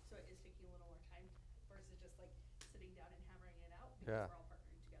week. So it is taking a little more time versus just like sitting down and hammering it out because Yeah. we're all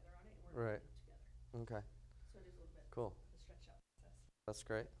partnering together on it and we're Right. learning together. Okay. So it is a little bit Cool. of a stretched out process. That's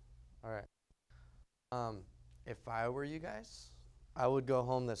great. All right. If I were you guys, I would go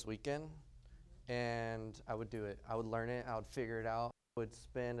home this weekend and I would do it. I would learn it. I would figure it out. I would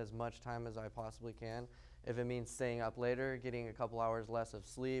spend as much time as I possibly can. If it means staying up later, getting a couple hours less of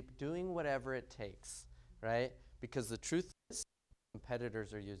sleep, doing whatever it takes, right? Because the truth is,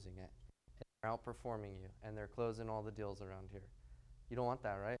 competitors are using it. And they're outperforming you, and they're closing all the deals around here. You don't want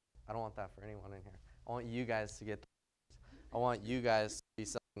that, right? I don't want that for anyone in here. I want you guys to get the I want you guys to be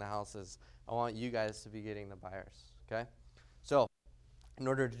selling the houses. I want you guys to be getting the buyers, okay? So in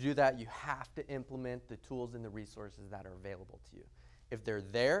order to do that, you have to implement the tools and the resources that are available to you. If they're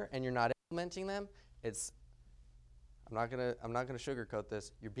there and you're not implementing them, I'm not gonna sugarcoat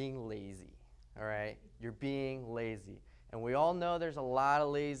this. You're being lazy, all right? You're being lazy. And we all know there's a lot of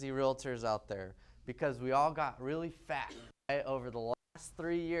lazy realtors out there because we all got really fat, right, over the last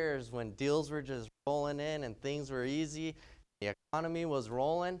 3 years when deals were just rolling in and things were easy, the economy was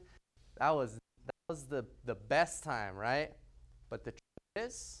rolling, that was the best time, right? But the truth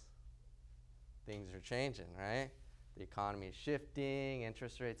is, things are changing, right? The economy is shifting,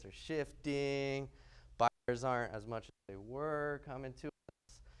 interest rates are shifting, buyers aren't as much as they were coming to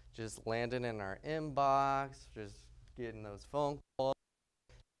us, just landing in our inbox, just getting those phone calls.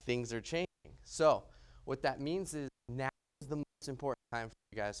 Things are changing. So what that means is now is the most important time for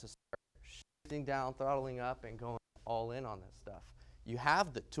you guys to start shifting down, throttling up, and going all in on this stuff. You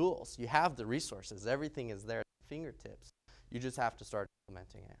have the tools, you have the resources, everything is there at your fingertips. You just have to start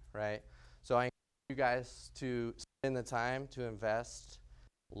implementing it, right? So I encourage you guys to spend the time to invest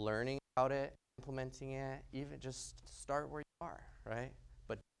learning about it, implementing it, even just start where you are, right?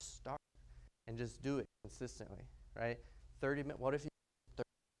 But start and just do it consistently, right? 30 minutes, what if you do 30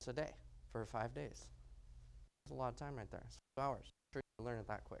 minutes a day for 5 days? That's a lot of time right there. It's 2 hours. I'm sure you can learn it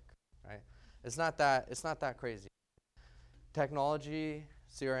that quick, right? It's not that crazy. Technology,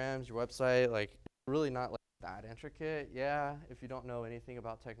 CRMs, your website, like really not like that intricate. Yeah, if you don't know anything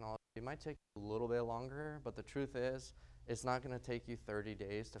about technology, it might take you a little bit longer, but the truth is, it's not going to take you 30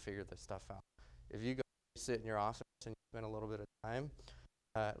 days to figure this stuff out. If you go sit in your office and you spend a little bit of time,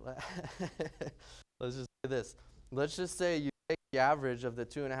 let's just say this. Let's just say you take the average of the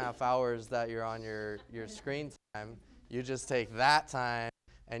 2.5 hours that you're on your screen time, you just take that time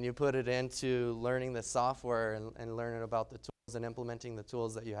and you put it into learning the software and learning about the tools and implementing the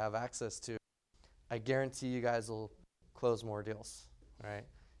tools that you have access to. I guarantee you guys will close more deals, right?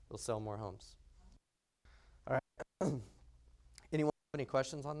 You'll sell more homes. All right. Anyone have any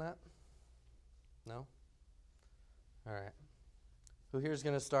questions on that? No? All right. Who here is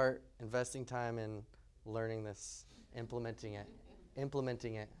going to start investing time in learning this, implementing it?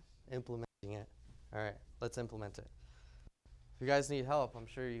 Implementing it. All right, let's implement it. If you guys need help, I'm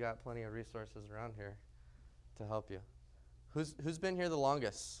sure you got plenty of resources around here to help you. Who's been here the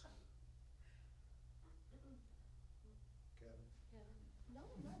longest?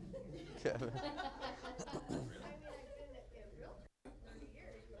 Kevin. Kevin. I mean, I've been at real 30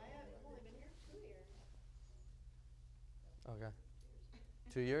 years, but I've only been here 2 years. Okay.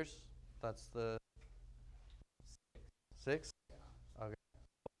 2 years? That's the 6? Okay.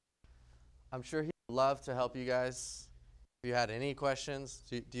 I'm sure he'd love to help you guys. If you had any questions,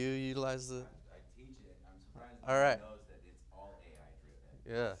 do you utilize the? I teach it. I'm surprised All no right. one knows that it's all AI driven.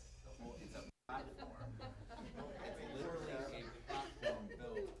 Yeah. It's a platform. It's literally a platform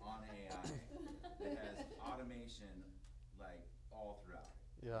built on AI that has automation like all throughout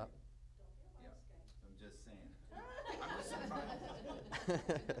it. Yeah. Yeah. I'm just saying. I'm just surprised.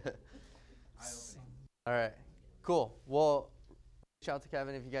 Eye-opening. All right. Cool. Well, reach out to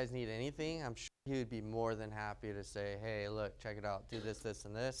Kevin if you guys need anything. I'm sure he would be more than happy to say, hey, look, check it out. Do this, this,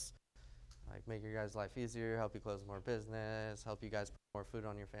 and this. Like, make your guys' life easier, help you close more business, help you guys put more food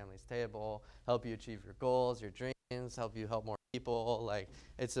on your family's table, help you achieve your goals, your dreams, help you help more people. Like,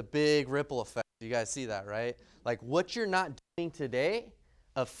 it's a big ripple effect. You guys see that, right? Like, what you're not doing today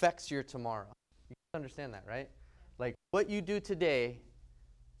affects your tomorrow. You understand that, right? Like, what you do today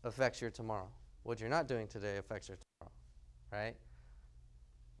affects your tomorrow. What you're not doing today affects your tomorrow, right?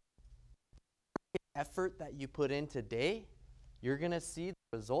 Effort that you put in today, you're going to see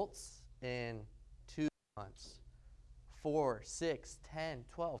the results in 2 months, 4, 6, 10,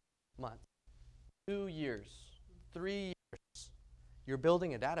 12 months, 2 years, 3 years. You're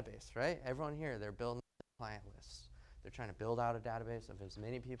building a database, right? Everyone here, they're building client lists. They're trying to build out a database of as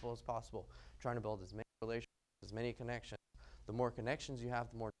many people as possible, trying to build as many relationships, as many connections. The more connections you have,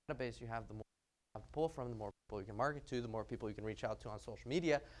 the more database you have, the more you have to pull from, the more people you can market to, the more people you can reach out to on social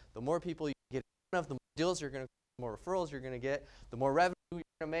media, the more people you get in front of, the more deals you're going to, the more referrals you're going to get, the more revenue you're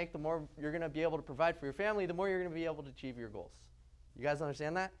going to make, the more you're going to be able to provide for your family, the more you're going to be able to achieve your goals. You guys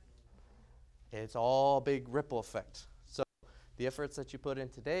understand that? It's all a big ripple effect. So the efforts that you put in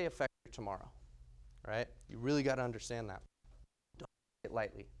today affect your tomorrow, right? You really got to understand that. Don't take it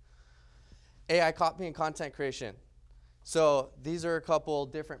lightly. AI copy and content creation. So these are a couple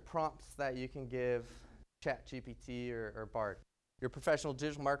different prompts that you can give ChatGPT or Bard. Your professional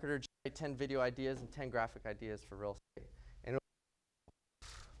digital marketer, generate 10 video ideas and 10 graphic ideas for real estate. And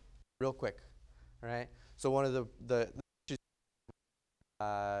real quick, all right? So one of the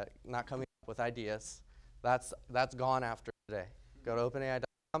not coming up with ideas, that's gone after today. Go to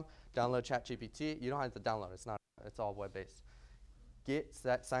openai.com, download ChatGPT. You don't have to download it. It's all web-based.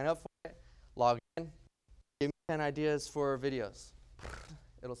 Sign up for it, log in, give me 10 ideas for videos.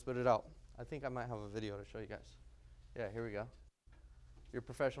 It'll spit it out. I think I might have a video to show you guys. Yeah, here we go. Your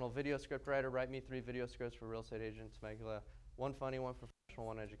professional video script writer, write me 3 video scripts for real estate agent Temecula One funny, one professional,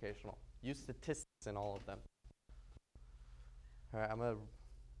 one educational. Use statistics in all of them. All right, I'm going to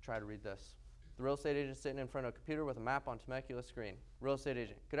try to read this. The real estate agent sitting in front of a computer with a map on Temecula screen. Real estate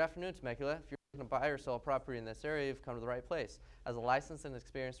agent. Good afternoon, Temecula. If you're looking to buy or sell a property in this area, you've come to the right place. As a licensed and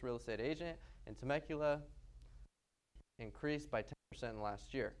experienced real estate agent in Temecula, increased by 10% in the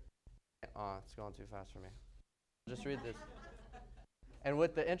last year. Oh, it's going too fast for me. Just read this. And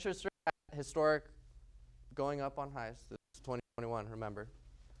with the interest rate at historic going up on highs, this is 2021, remember.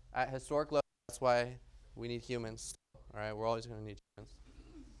 At historic levels, that's why we need humans. All right, we're always going to need humans.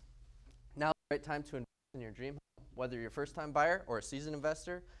 Now is the right time to invest in your dream home. Whether you're a first-time buyer or a seasoned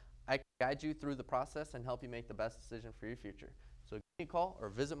investor, I can guide you through the process and help you make the best decision for your future. So give me a call or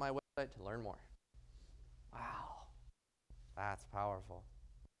visit my website to learn more. Wow, that's powerful.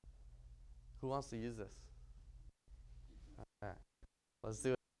 Who wants to use this? Okay. Let's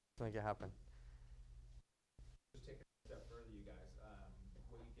do it. Let's make it happen. Just take it a step further, you guys.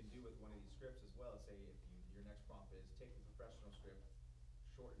 What you can do with one of these scripts as well is say if your next prompt is take the professional script,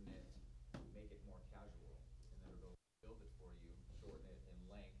 shorten it, make it more casual, and then it'll build it for you, shorten it in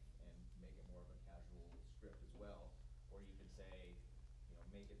length, and make it more of a casual script as well. Or you can say,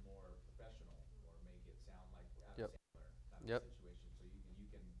 make it more professional, or make it sound like Adam Yep. Sandler kind of Yep. situation. So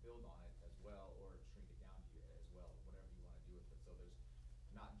you can build on it as well, or shrink it down to you as well, whatever you want to do with it. So there's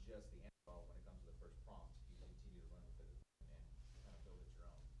not just the end all when it comes to the first prompt. You can continue to run with it and kind of build it your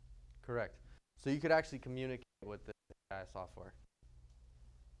own. Correct. So you could actually communicate with the AI software.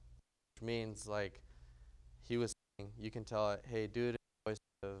 Which means, like he was saying, you can tell it, hey, do it in the voice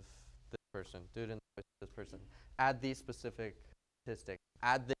of this person, do it in the voice of this person. Add these specific statistics,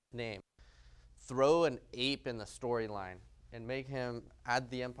 add this name. Throw an ape in the storyline and make him add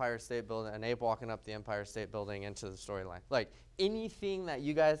the Empire State Building, an ape walking up the Empire State Building into the storyline. Like anything that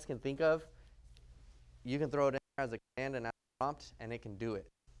you guys can think of, you can throw it in there as a command and as a prompt, and it can do it.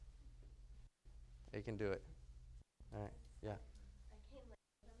 It can do it. All right, yeah. I came late,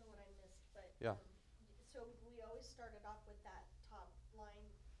 I don't know what I missed, but. Yeah. So we always started off with that top line,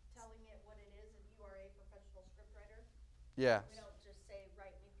 telling it what it is, and you are a professional scriptwriter. Yeah. We don't just say,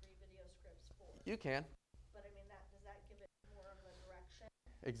 write me 3 video scripts for. You can. But I mean, does that give it more of a direction?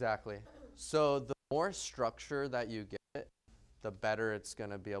 Exactly. So the more structure that you give it, the better it's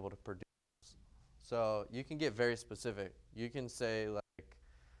going to be able to produce. So you can get very specific. You can say like,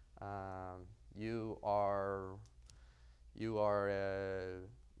 you are a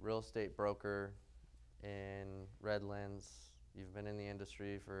real estate broker in Redlands. You've been in the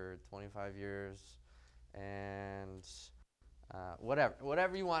industry for 25 years, and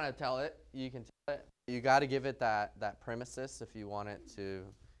whatever you want to tell it, you can tell it. You got to give it that premises if you want it to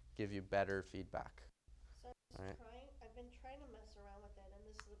give you better feedback. So All right. I've been trying to mess around with it, and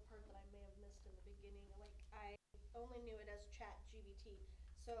this is the part that I may have missed in the beginning. Like, I only knew it as ChatGPT.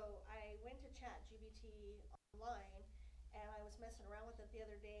 So I went to ChatGPT online, and I was messing around with it the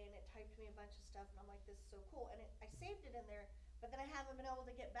other day, and it typed me a bunch of stuff, and I'm like, this is so cool. And I saved it in there, but then I haven't been able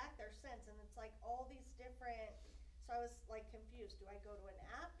to get back there since, and it's like all these different, so I was like confused. Do I go to an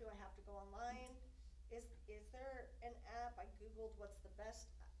app? Do I have to go online? Is there an app? I Googled what's the best.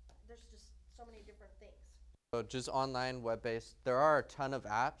 There's just so many different things. So just online, web-based. There are a ton of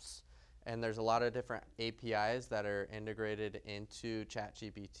apps, and there's a lot of different APIs that are integrated into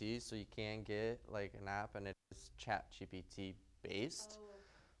ChatGPT, so you can get like an app, and it is ChatGPT based,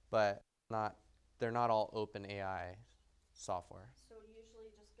 but they're not all open AI software. So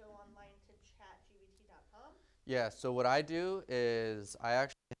usually just go online to chatgpt.com. Yeah, so what I do is I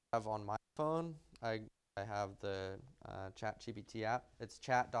actually have on my phone, I have the ChatGPT app. It's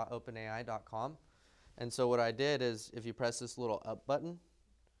chat.openai.com. And so what I did is if you press this little up button,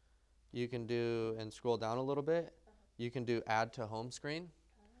 you can do, and scroll down a little bit, you can do add to home screen.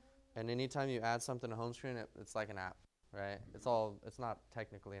 And anytime you add something to home screen, it's like an app, right? It's not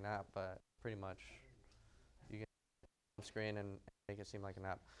technically an app, but pretty much you can home screen and make it seem like an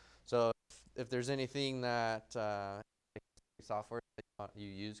app. So if there's anything that software that you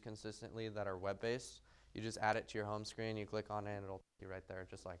use consistently that are web-based, you just add it to your home screen, you click on it, and it'll take you right there,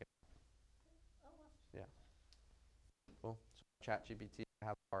 just like it. Oh, wow. Yeah. Cool. So ChatGPT, I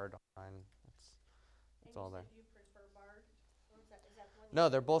have Bard online. It's all there. Do you prefer Bard? Or is that the one? No,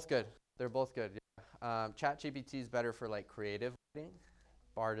 they're both good. They're both good. Yeah. ChatGPT is better for like creative writing.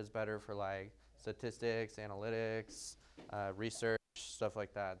 Bard is better for like statistics, analytics, research, stuff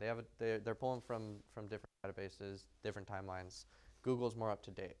like that. They're pulling from different databases, different timelines. Google's more up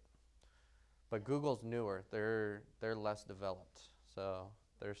to date, but Google's newer. They're less developed, so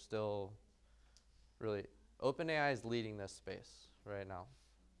they're still really. OpenAI is leading this space right now.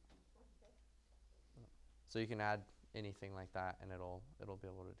 So you can add anything like that, and it'll be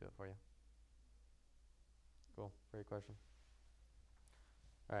able to do it for you. Cool. Great question.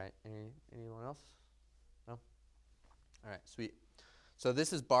 All right. Anyone else? No? All right. Sweet. So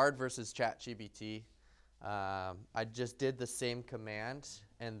this is Bard versus ChatGPT. I just did the same command,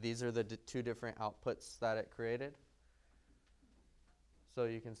 and these are the two different outputs that it created. So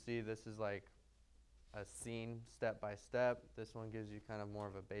you can see this is like a scene step by step. This one gives you kind of more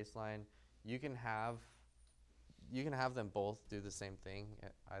of a baseline. You can have them both do the same thing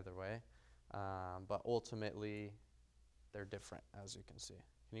either way, but ultimately they're different, as you can see.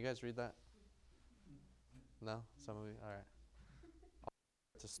 Can you guys read that? No? Some of you? All right.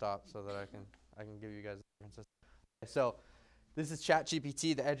 I'll to stop so that I can give you guys differences. So this is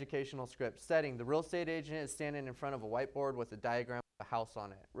ChatGPT, the educational script. Setting: the real estate agent is standing in front of a whiteboard with a diagram of a house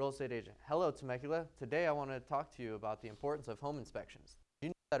on it. Real estate agent: hello, Temecula. Today I want to talk to you about the importance of home inspections. Do you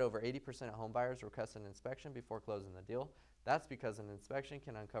know that over 80% of home buyers request an inspection before closing the deal? That's because an inspection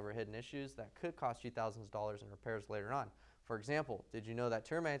can uncover hidden issues that could cost you thousands of dollars in repairs later on. For example, did you know that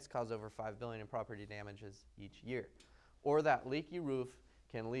termites cause over $5 billion in property damages each year? Or that leaky roof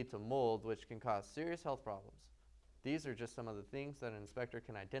can lead to mold, which can cause serious health problems. These are just some of the things that an inspector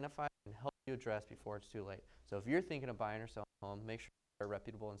can identify and help you address before it's too late. So if you're thinking of buying or selling a home, make sure you're a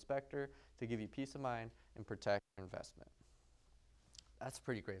reputable inspector to give you peace of mind and protect your investment. That's a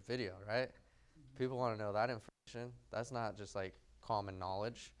pretty great video, right? People want to know that information. That's not just like common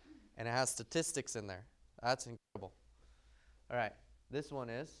knowledge. And it has statistics in there. That's incredible. All right, this one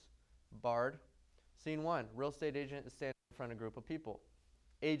is Bard. Scene 1, real estate agent is standing in front of a group of people.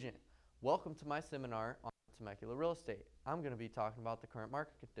 Agent: welcome to my seminar on Temecula real estate. I'm going to be talking about the current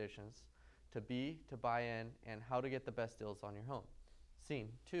market conditions, to buy in, and how to get the best deals on your home. Scene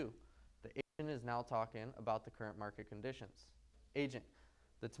 2, the agent is now talking about the current market conditions. Agent: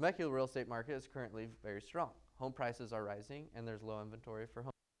 the Temecula real estate market is currently very strong. Home prices are rising, and there's low inventory for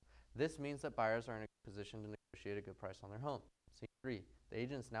homes. This means that buyers are in a good position to negotiate a good price on their home. Scene 3, the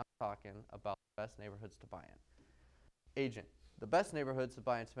agent is now talking about the best neighborhoods to buy in. Agent: the best neighborhoods to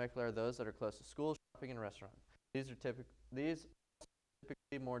buy in Temecula are those that are close to schools, shopping, and restaurants. These are typically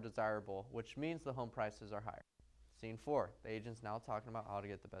more desirable, which means the home prices are higher. Scene 4, the agent's now talking about how to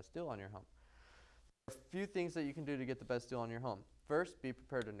get the best deal on your home. There are a few things that you can do to get the best deal on your home. First, be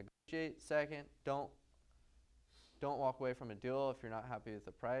prepared to negotiate. Second, don't walk away from a deal if you're not happy with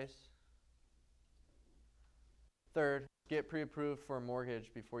the price. Third, get pre-approved for a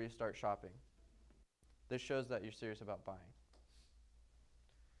mortgage before you start shopping. This shows that you're serious about buying.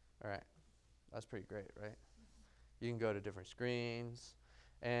 All right, that's pretty great, right? You can go to different screens.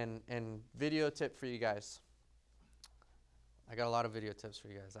 And video tip for you guys. I got a lot of video tips for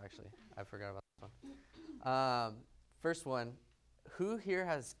you guys, actually. I forgot about this one. First one, who here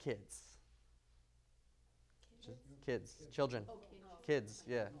has kids? Kids, children. Kids,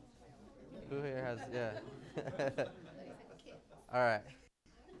 yeah. Who here has, yeah. All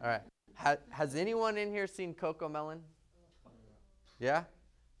right. Has anyone in here seen CoComelon? Yeah?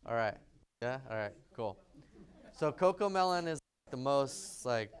 All right. Yeah? All right, cool. So CoComelon is the most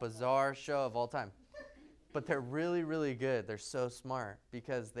bizarre show of all time. But they're really, really good. They're so smart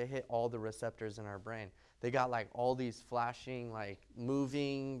because they hit all the receptors in our brain. They got all these flashing,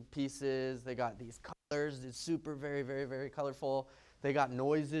 moving pieces. They got these colors. It's super, very, very, very colorful. They got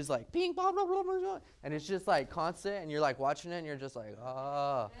noises like ping, blah, blah, blah, blah, blah. And it's just constant. And you're watching it and you're just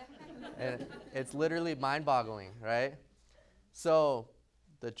oh. And it's literally mind-boggling, right? So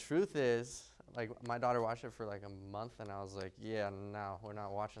the truth is, my daughter watched it for a month, and I was like, yeah, no, we're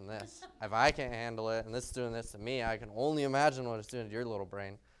not watching this. If I can't handle it, and this is doing this to me, I can only imagine what it's doing to your little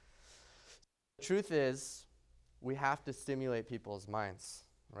brain. The truth is, we have to stimulate people's minds,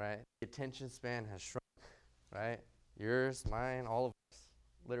 right? The attention span has shrunk, right? Yours, mine, all of us,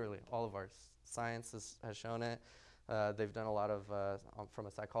 literally all of ours. Science has shown it. They've done a lot of, from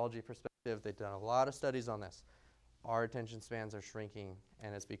a psychology perspective, they've done a lot of studies on this. Our attention spans are shrinking,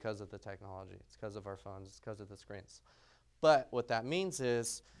 and it's because of the technology. It's because of our phones. It's because of the screens. But what that means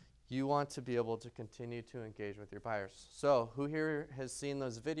is you want to be able to continue to engage with your buyers. So who here has seen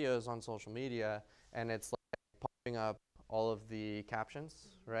those videos on social media, and it's popping up all of the captions,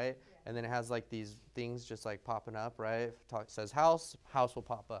 right? Yeah. And then it has these things just popping up, right? If it says house, house will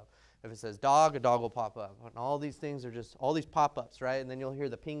pop up. If it says dog, a dog will pop up. And all these things are just all these pop-ups, right? And then you'll hear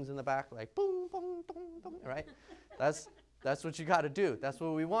the pings in the back, boom, boom, boom, boom, right? That's what you got to do. That's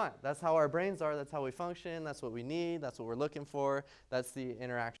what we want. That's how our brains are. That's how we function. That's what we need. That's what we're looking for. That's the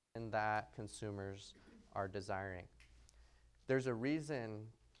interaction that consumers are desiring. There's a reason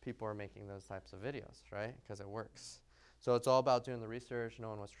people are making those types of videos, right? Because it works. So it's all about doing the research,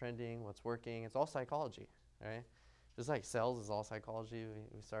 knowing what's trending, what's working. It's all psychology, right? Just like sales is all psychology,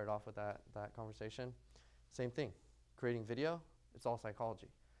 we started off with that conversation. Same thing, creating video, it's all psychology.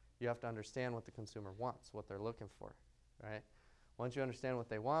 You have to understand what the consumer wants, what they're looking for, right? Once you understand what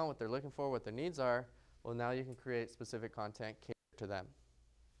they want, what they're looking for, what their needs are, well, now you can create specific content catered to them,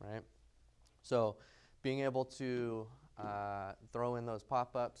 right? So being able to throw in those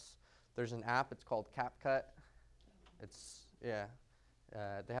pop-ups. There's an app, it's called CapCut. It's, yeah,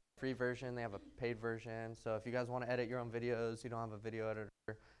 they have a free version, they have a paid version. So if you guys want to edit your own videos, you don't have a video editor,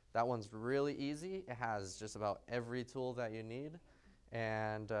 that one's really easy. It has just about every tool that you need.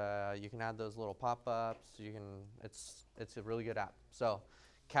 And you can add those little pop-ups. You can, it's a really good app. So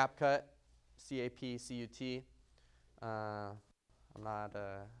CapCut, C-A-P-C-U-T. I'm not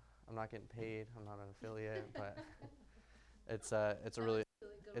getting paid. I'm not an affiliate, but it's a really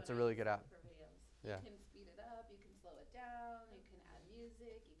good app. For videos. Yeah. You can speed it up, you can slow it down, you can add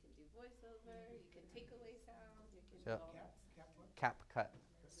music, you can do voiceover, you can take away sounds, you can do Yep. all that. CapCut,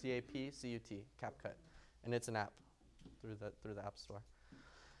 C-A-P-C-U-T, CapCut, and it's an app through the App Store.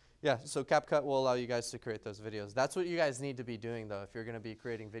 Yeah, so CapCut will allow you guys to create those videos. That's what you guys need to be doing, though. If you're going to be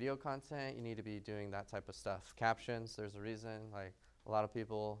creating video content, you need to be doing that type of stuff. Captions, there's a reason. Like a lot of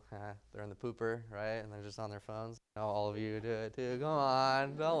people, they're in the pooper, right, and they're just on their phones. You know, all of you do it too. Come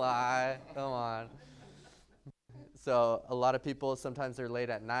on, don't lie, come on. So a lot of people, sometimes they're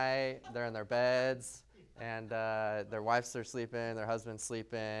late at night, they're in their beds, and their wives are sleeping, their husband's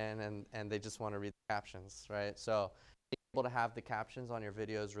sleeping, and they just want to read the captions, right? So being able to have the captions on your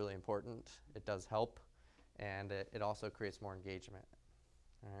video is really important. It does help, and it also creates more engagement.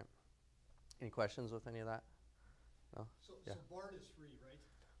 All right. Any questions with any of that? No? So, Yeah. so BART is free, right?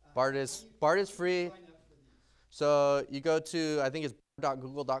 BART How is do you free. sign up for these? So you go to, I think it's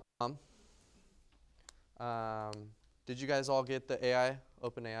 .google.com. Did you guys all get the AI,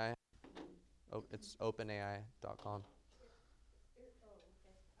 OpenAI? Oh, it's openai.com. Oh, okay.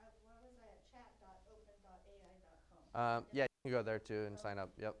 Why was I at chat.open.ai.com? Yeah, you can go there too and sign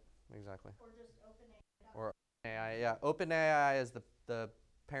up. Yep, exactly. Or just OpenAI. Or AI, yeah. OpenAI is the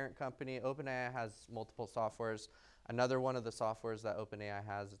parent company. OpenAI has multiple softwares. Another one of the softwares that OpenAI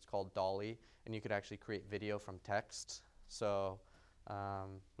has, it's called Dolly, and you could actually create video from text. So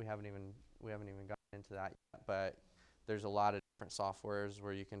we haven't even gotten into that yet, but there's a lot of different softwares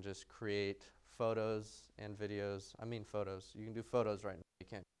where you can just create photos and videos. I mean photos. You can do photos right now. You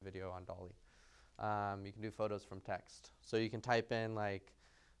can't do video on Dolly. You can do photos from text. So you can type in like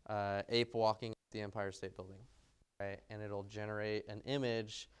ape walking up the Empire State Building, right? And it'll generate an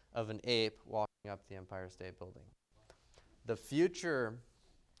image of an ape walking up the Empire State Building. The future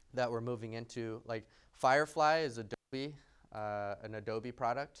that we're moving into, like Firefly is Adobe, an Adobe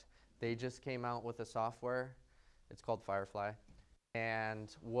product. They just came out with a software. It's called Firefly.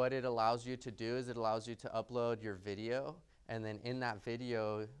 And what it allows you to do is it allows you to upload your video, and then in that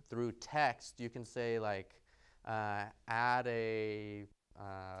video, through text, you can say like, add a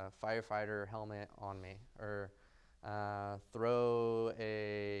firefighter helmet on me, or throw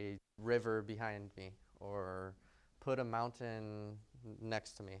a river behind me, or put a mountain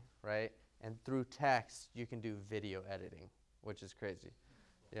next to me, right? And through text, you can do video editing, which is crazy.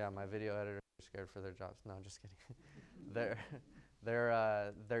 Yeah, my video editors are scared for their jobs. No, I'm just kidding.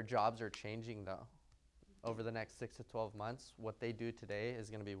 Their jobs are changing though. Over the next 6 to 12 months, what they do today is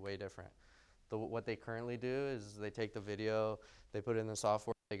going to be way different. What they currently do is they take the video, they put it in the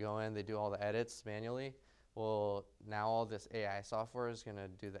software, they go in, they do all the edits manually. Well, now all this AI software is going to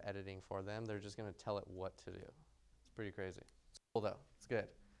do the editing for them. They're just going to tell it what to do. It's pretty crazy. It's cool though. It's good.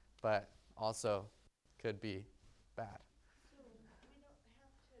 But also could be bad. So we don't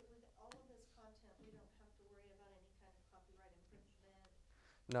have to, with all of this content, we don't have to worry about any kind of copyright infringement.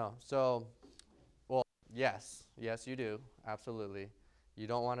 No. So, well, yes. Yes, you do. Absolutely. You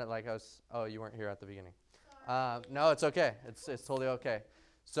don't want it like us. Oh, you weren't here at the beginning. No, it's okay. It's totally okay.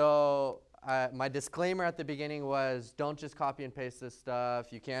 So my disclaimer at the beginning was don't just copy and paste this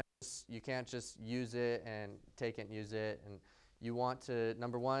stuff. You can't just use it and take it and use it. And you want to,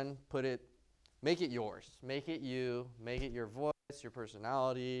 number one, make it yours. Make it you. Make it your voice, your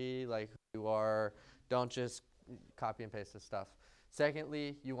personality, like who you are. Don't just copy and paste this stuff.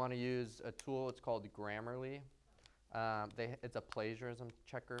 Secondly, you want to use a tool. It's called Grammarly. It's a plagiarism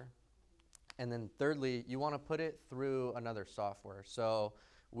checker. And then thirdly, you want to put it through another software. So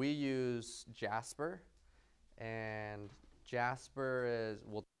we use Jasper, and Jasper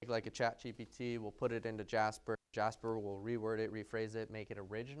we'll take like a ChatGPT, we'll put it into Jasper. Jasper will reword it, rephrase it, make it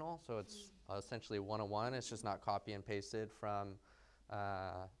original. So it's essentially one-on-one. It's just not copy and pasted from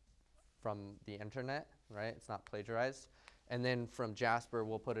the internet, right? It's not plagiarized. And then from Jasper,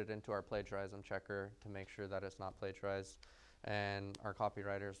 we'll put it into our plagiarism checker to make sure that it's not plagiarized. And our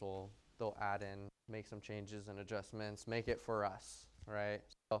copywriters they'll add in, make some changes and adjustments, make it for us, right?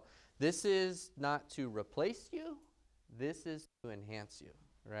 So this is not to replace you. This is to enhance you,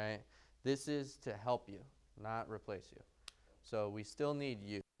 right? This is to help you, not replace you. So we still need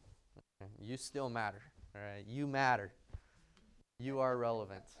you. You still matter, all right? You matter. You are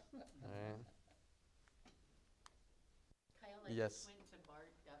relevant, all right? Kyle, I Yes. just went to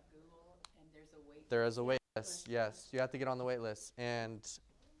bart.google and there's a wait There is a list. wait list, yes. You have to get on the wait list. And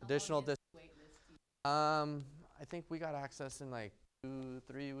How additional long is the wait list? I think we got access in like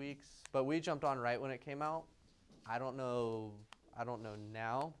 2-3 weeks, but we jumped on right when it came out. I don't know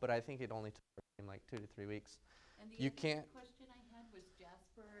now, but I think it only took like 2 to 3 weeks. And the You other can't- question I had was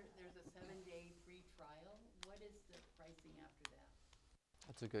Jasper, there's a 7-day free trial. What is the pricing after that?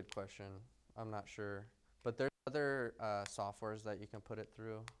 That's a good question. I'm not sure, but there's other softwares that you can put it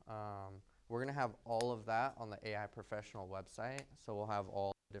through. We're gonna have all of that on the AI Professional website, so we'll have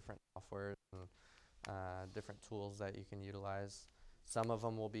all the different softwares and different tools that you can utilize. Some of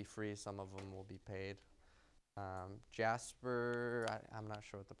them will be free, some of them will be paid. Jasper, I'm not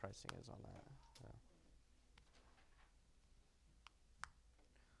sure what the pricing is on that. So.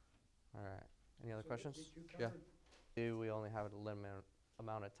 All right. Any other questions? Did you Yeah. cover We only have a limited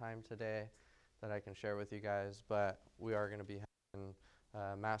amount of time today that I can share with you guys, but we are going to be having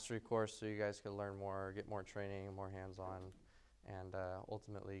a mastery course so you guys can learn more, get more training, more hands-on, and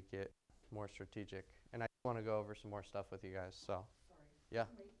ultimately get more strategic. And I want to go over some more stuff with you guys. So, Sorry. yeah,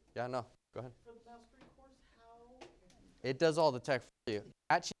 Wait, yeah, no, go ahead. for the mastery course, how? It does all the tech for you.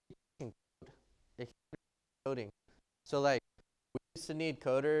 Actually, it can code. It can do coding. So like, we used to need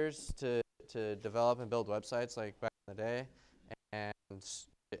coders to develop and build websites like back in the day, and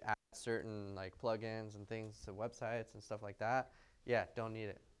to add certain like plugins and things to websites and stuff like that. Yeah, don't need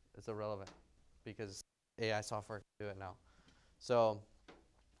it. It's irrelevant because AI software can do it now. So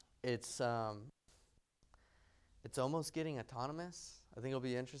it's almost getting autonomous. I think it'll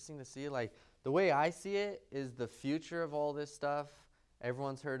be interesting to see. Like the way I see it is the future of all this stuff.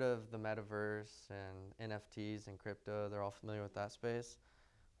 Everyone's heard of the metaverse and NFTs and crypto. They're all familiar with that space.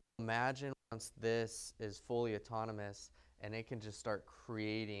 Imagine once this is fully autonomous and it can just start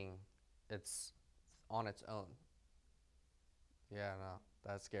creating its on its own. Yeah, no,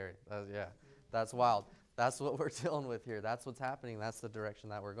 that's scary. That's wild. That's what we're dealing with here. That's what's happening. That's the direction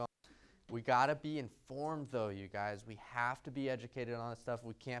that we're going. We got to be informed, though, you guys. We have to be educated on this stuff.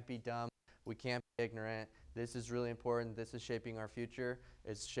 We can't be dumb. We can't be ignorant. This is really important. This is shaping our future.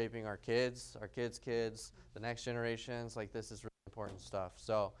 It's shaping our kids, kids, the next generations. Like, this is really important stuff.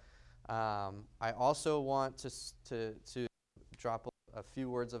 So I also want to drop a few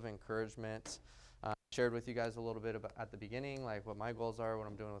words of encouragement. Shared with you guys a little bit about at the beginning, like what my goals are, what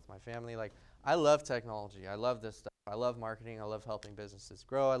I'm doing with my family. Like, I love technology. I love this stuff. I love marketing. I love helping businesses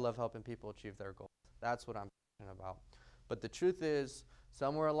grow. I love helping people achieve their goals. That's what I'm passionate about. But the truth is,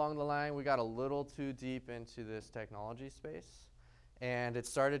 somewhere along the line, we got a little too deep into this technology space, and it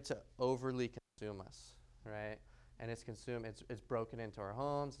started to overly consume us, right? And it's broken into our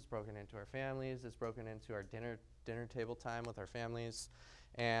homes. It's broken into our families. It's broken into our dinner table time with our families,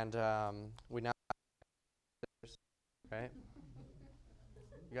 and we now. Right?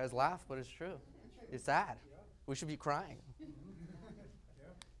 You guys laugh, but it's true. It's sad. We should be crying.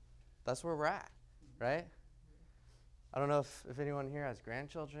 That's where we're at, right? I don't know if anyone here has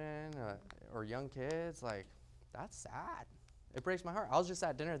grandchildren or young kids. Like, that's sad. It breaks my heart. I was just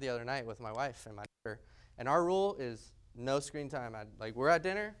at dinner the other night with my wife and my daughter, and our rule is no screen time. Like, we're at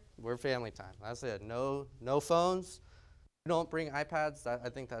dinner, we're family time. That's it. No phones. We don't bring iPads. I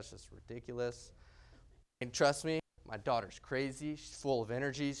think that's just ridiculous. And trust me, my daughter's crazy. She's full of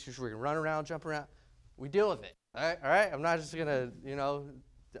energy. She's going to run around, jump around. We deal with it. All right? I'm not just going to,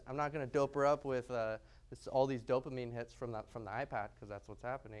 I'm not going to dope her up with all these dopamine hits from the iPad, because that's what's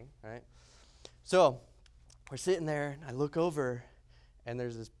happening, right? So we're sitting there, and I look over, and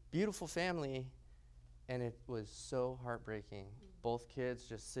there's this beautiful family, and it was so heartbreaking. Both kids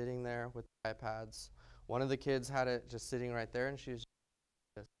just sitting there with iPads. One of the kids had it just sitting right there, and she was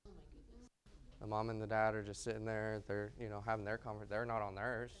the mom and the dad are just sitting there. They're, having their comfort. They're not on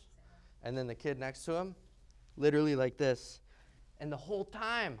theirs. And then the kid next to him, literally like this. And the whole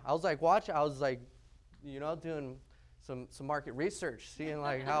time, I was like, watch. I was like, doing some market research, seeing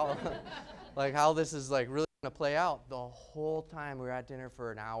like how, how this is like really gonna play out. The whole time we were at dinner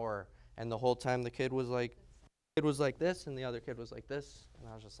for an hour, and the whole time the kid was like this, and the other kid was like this, and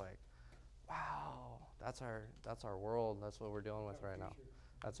I was just like, wow, that's our world. That's what we're dealing with right now.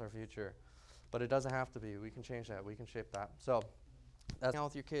 That's our future. but it doesn't have to be. We can change that. We can shape that. So hang out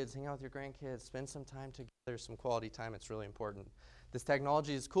with your kids, hang out with your grandkids, spend some time together, some quality time. It's really important. This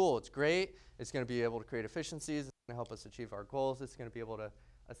technology is cool. It's great. It's going to be able to create efficiencies. It's going to help us achieve our goals. It's going to be able to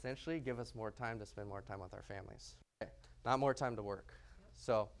essentially give us more time to spend more time with our families, not more time to work.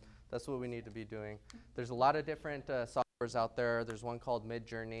 So that's what we need to be doing. There's a lot of different softwares out there. There's one called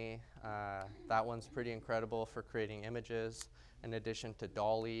Midjourney. That one's pretty incredible for creating images, in addition to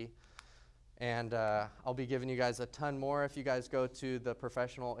Dolly. And I'll be giving you guys a ton more if you guys go to the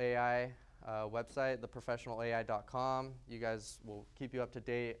Professional AI website, theprofessionalai.com. You guys will keep you up to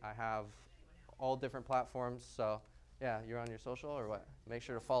date. I have all different platforms. So yeah, you're on your social or what? Make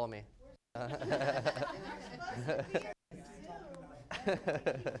sure to follow me.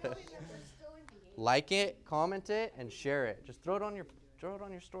 Like it, comment it, and share it. Just throw it on your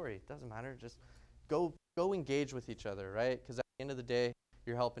story. It doesn't matter. Just go engage with each other, right? Because at the end of the day,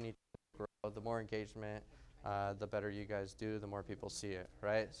 you're helping each other grow. The more engagement, the better you guys do, the more people see it,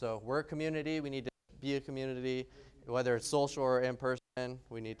 right? So we're a community. We need to be a community, whether it's social or in person.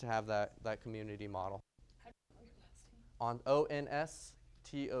 We need to have that community model. On Onstott.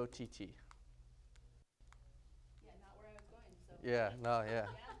 Yeah, not where I was going, so. Yeah, no, yeah.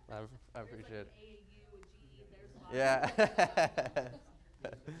 Yeah. I appreciate it. There's like an AAU, a G, there's lots. Yeah.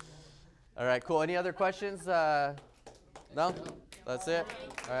 All right, cool. Any other questions? No? That's it?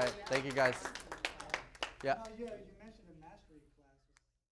 All right. Thank you, guys. Yeah. You mentioned a mastery class.